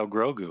lost without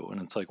Grogu,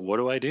 and it's like, what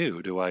do I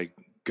do? Do I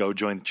go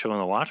join the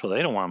Children of the Watch? Well,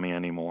 they don't want me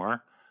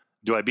anymore.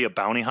 Do I be a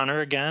bounty hunter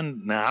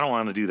again? No, I don't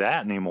want to do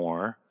that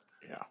anymore.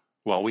 Yeah.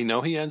 Well, we know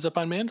he ends up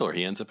on Mandalore.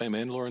 He ends up on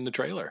Mandalore in the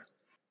trailer.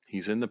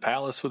 He's in the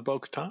palace with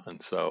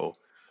Bo-Katan, so...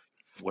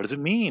 What does it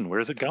mean?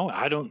 Where's it going?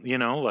 I don't,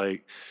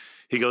 like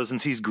he goes and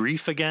sees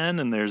Grief again,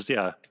 and there's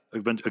a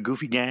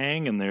goofy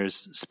gang, and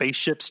there's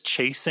spaceships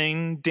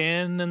chasing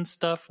Din and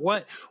stuff.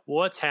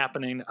 What's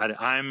happening?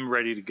 I'm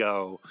ready to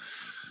go.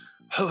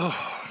 It's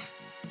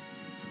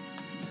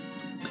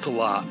a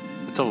lot.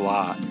 It's a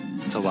lot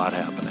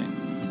happening.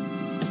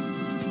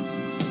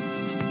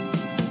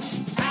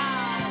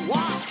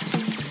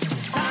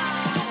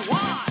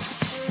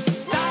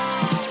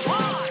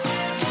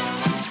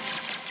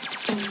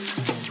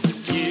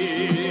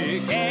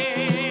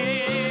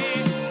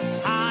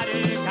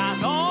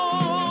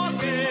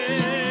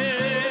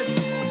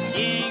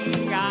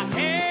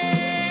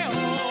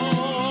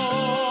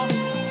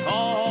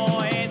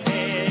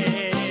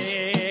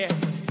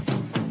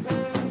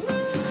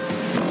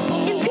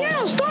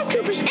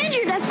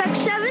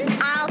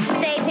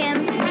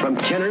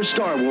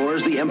 Star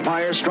Wars The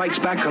Empire Strikes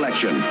Back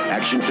collection.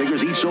 Action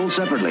figures each sold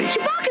separately.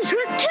 Chewbacca's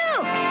hurt too.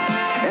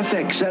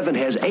 FX7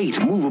 has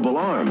 8 movable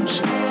arms.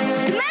 The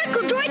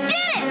medical droid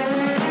did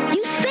it!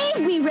 You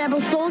saved me,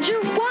 Rebel Soldier.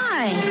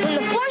 Why? When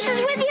the Force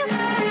is with you,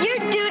 your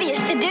duty is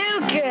to do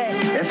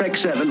good.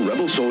 FX7,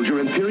 Rebel Soldier,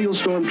 Imperial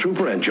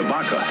Stormtrooper, and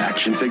Chewbacca.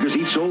 Action figures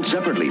each sold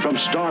separately from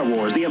Star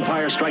Wars The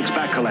Empire Strikes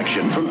Back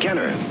collection from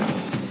Kenner.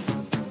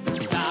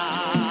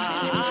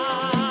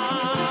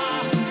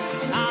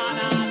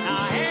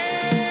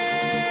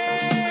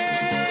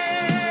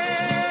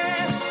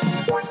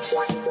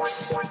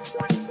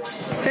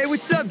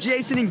 What's up,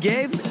 Jason and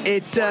Gabe?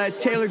 It's Ezra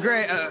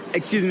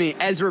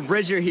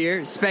Bridger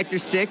here, Spectre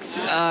 6,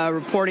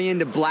 reporting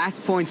into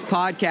Blast Points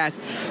podcast.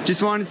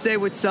 Just wanted to say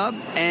what's up,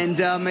 and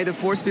may the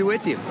Force be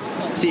with you.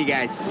 See you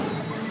guys.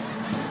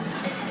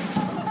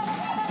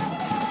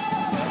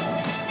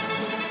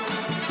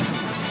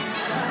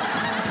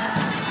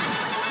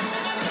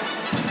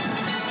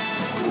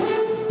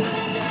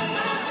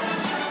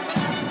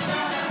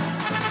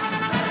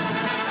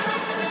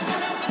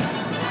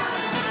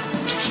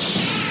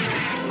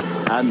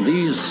 And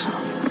these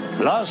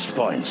blast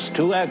points,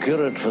 too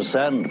accurate for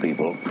sand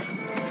people.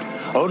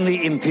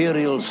 Only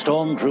Imperial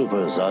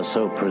stormtroopers are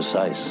so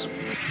precise.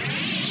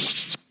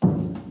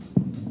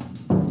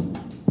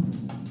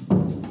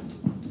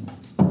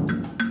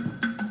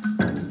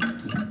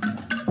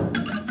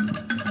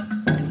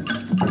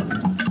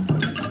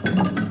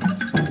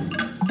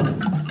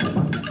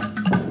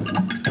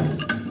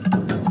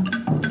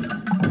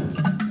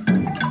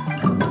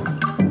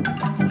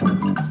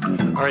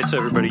 All right, so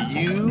everybody,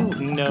 you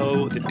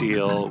know the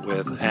deal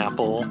with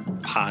Apple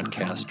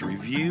Podcast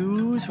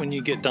reviews. When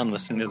you get done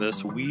listening to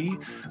this, we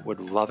would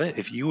love it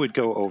if you would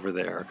go over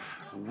there,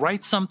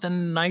 write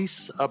something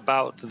nice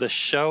about the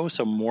show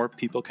so more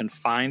people can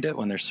find it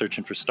when they're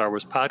searching for Star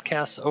Wars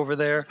podcasts over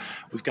there.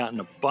 We've gotten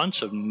a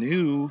bunch of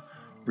new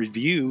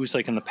reviews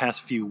like in the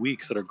past few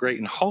weeks that are great,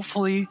 and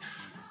hopefully,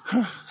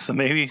 so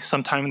maybe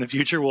sometime in the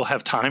future we'll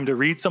have time to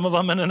read some of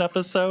them in an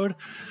episode.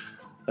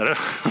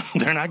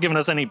 They're not giving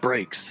us any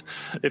breaks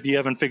if you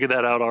haven't figured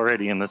that out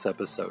already in this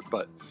episode.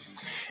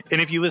 And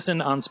if you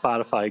listen on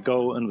Spotify,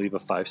 go and leave a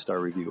 5-star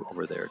review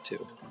over there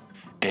too.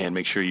 And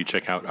make sure you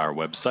check out our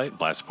website,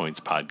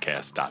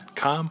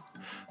 blastpointspodcast.com.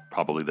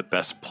 Probably the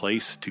best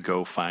place to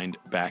go find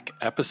back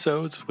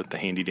episodes with the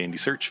handy dandy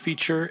search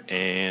feature.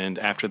 And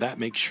after that,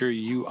 make sure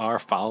you are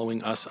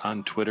following us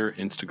on Twitter,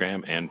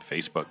 Instagram, and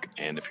Facebook.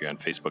 And if you're on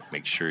Facebook,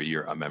 make sure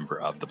you're a member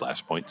of the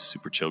Blast Points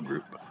Super Chill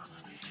group.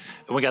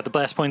 And we got the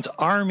Blast Points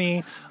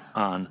Army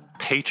on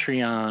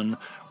Patreon.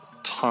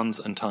 Tons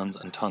and tons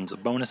and tons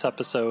of bonus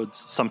episodes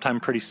sometime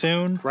pretty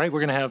soon, right? We're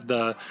going to have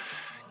the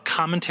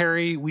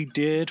commentary we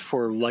did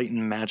for Light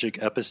and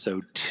Magic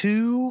episode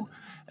 2.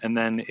 And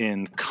then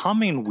in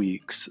coming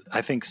weeks,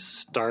 I think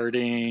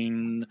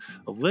starting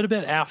a little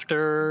bit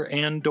after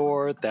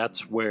Andor,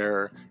 that's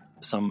where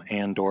some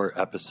Andor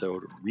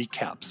episode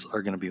recaps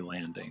are going to be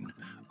landing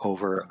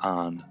over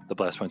on the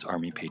Blast Points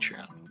Army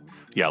Patreon.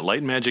 Yeah, Light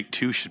and Magic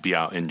 2 should be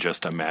out in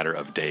just a matter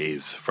of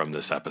days from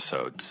this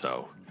episode,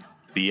 so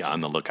be on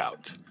the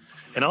lookout.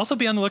 And also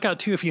be on the lookout,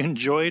 too, if you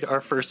enjoyed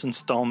our first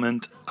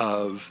installment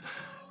of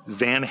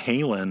Van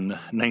Halen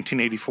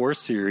 1984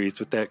 series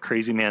with that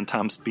crazy man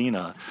Tom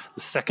Spina.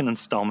 The second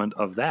installment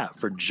of that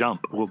for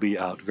Jump will be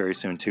out very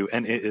soon, too,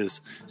 and it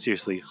is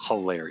seriously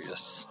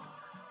hilarious.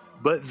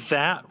 But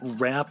that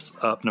wraps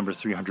up number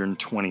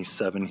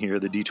 327 here,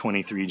 the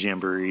D23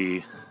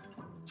 Jamboree.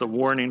 It's a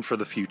warning for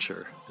the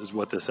future, is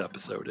what this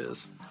episode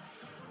is.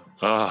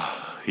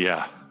 Oh,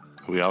 yeah.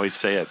 We always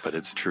say it, but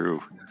it's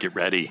true. Get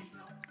ready.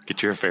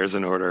 Get your affairs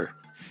in order.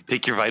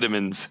 Take your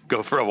vitamins.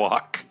 Go for a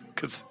walk,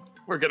 because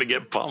we're going to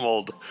get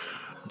pummeled.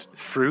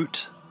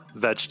 Fruit,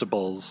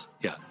 vegetables,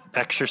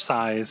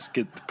 exercise,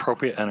 get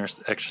appropriate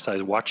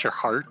exercise. Watch your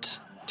heart.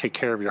 Take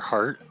care of your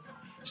heart.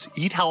 Just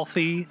eat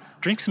healthy.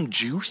 Drink some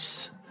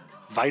juice,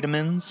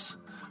 vitamins,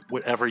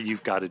 whatever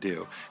you've got to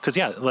do. Because,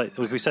 like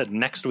we said,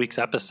 next week's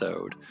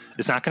episode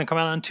is not going to come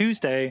out on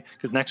Tuesday,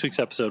 because next week's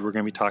episode, we're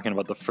going to be talking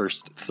about the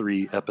first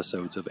 3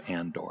 episodes of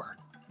Andor.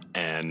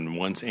 And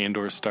once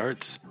Andor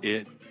starts,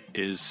 it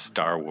is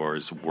Star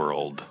Wars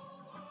world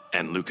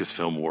and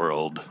Lucasfilm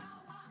world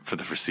for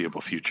the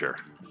foreseeable future.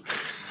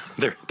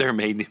 There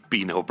may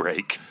be no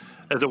break.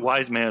 As a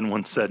wise man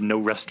once said, no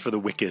rest for the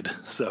wicked.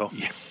 So,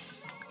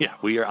 yeah,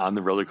 we are on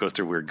the roller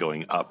coaster. We're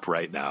going up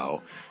right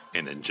now,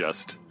 and in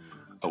just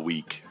a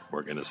week,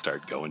 we're going to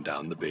start going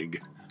down the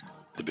big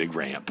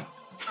ramp.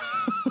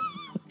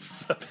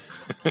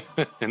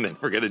 And then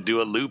we're going to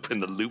do a loop,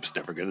 and the loop's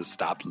never going to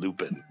stop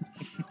looping.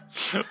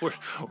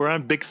 We're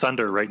on Big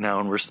Thunder right now,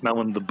 and we're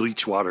smelling the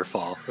bleach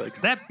waterfall. Like,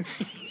 is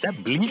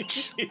that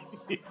bleach?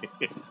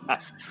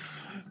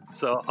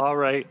 So, all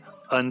right.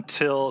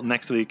 Until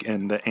next week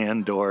in the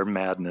Andor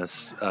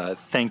madness,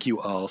 thank you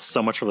all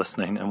so much for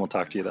listening, and we'll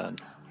talk to you then.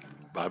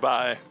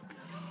 Bye-bye.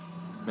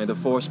 May the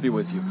Force be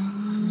with you.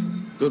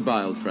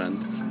 Goodbye, old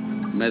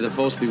friend. May the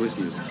Force be with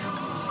you.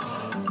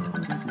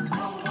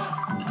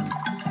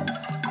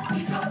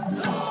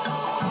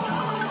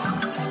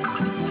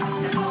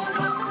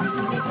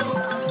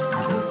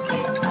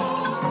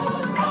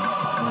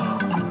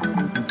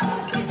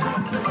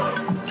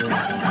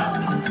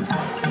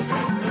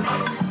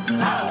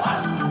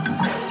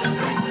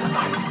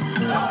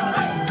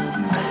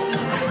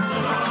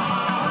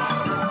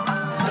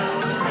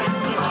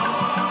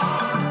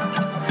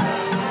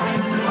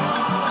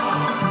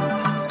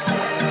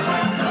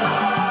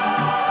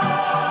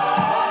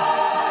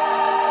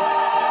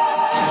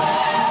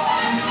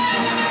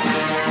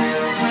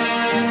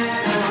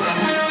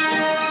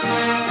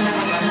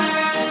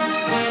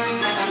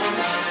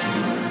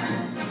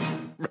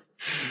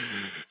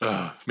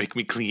 Make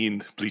me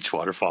clean, bleach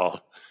waterfall.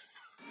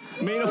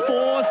 May the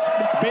Force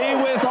be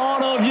with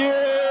all of you.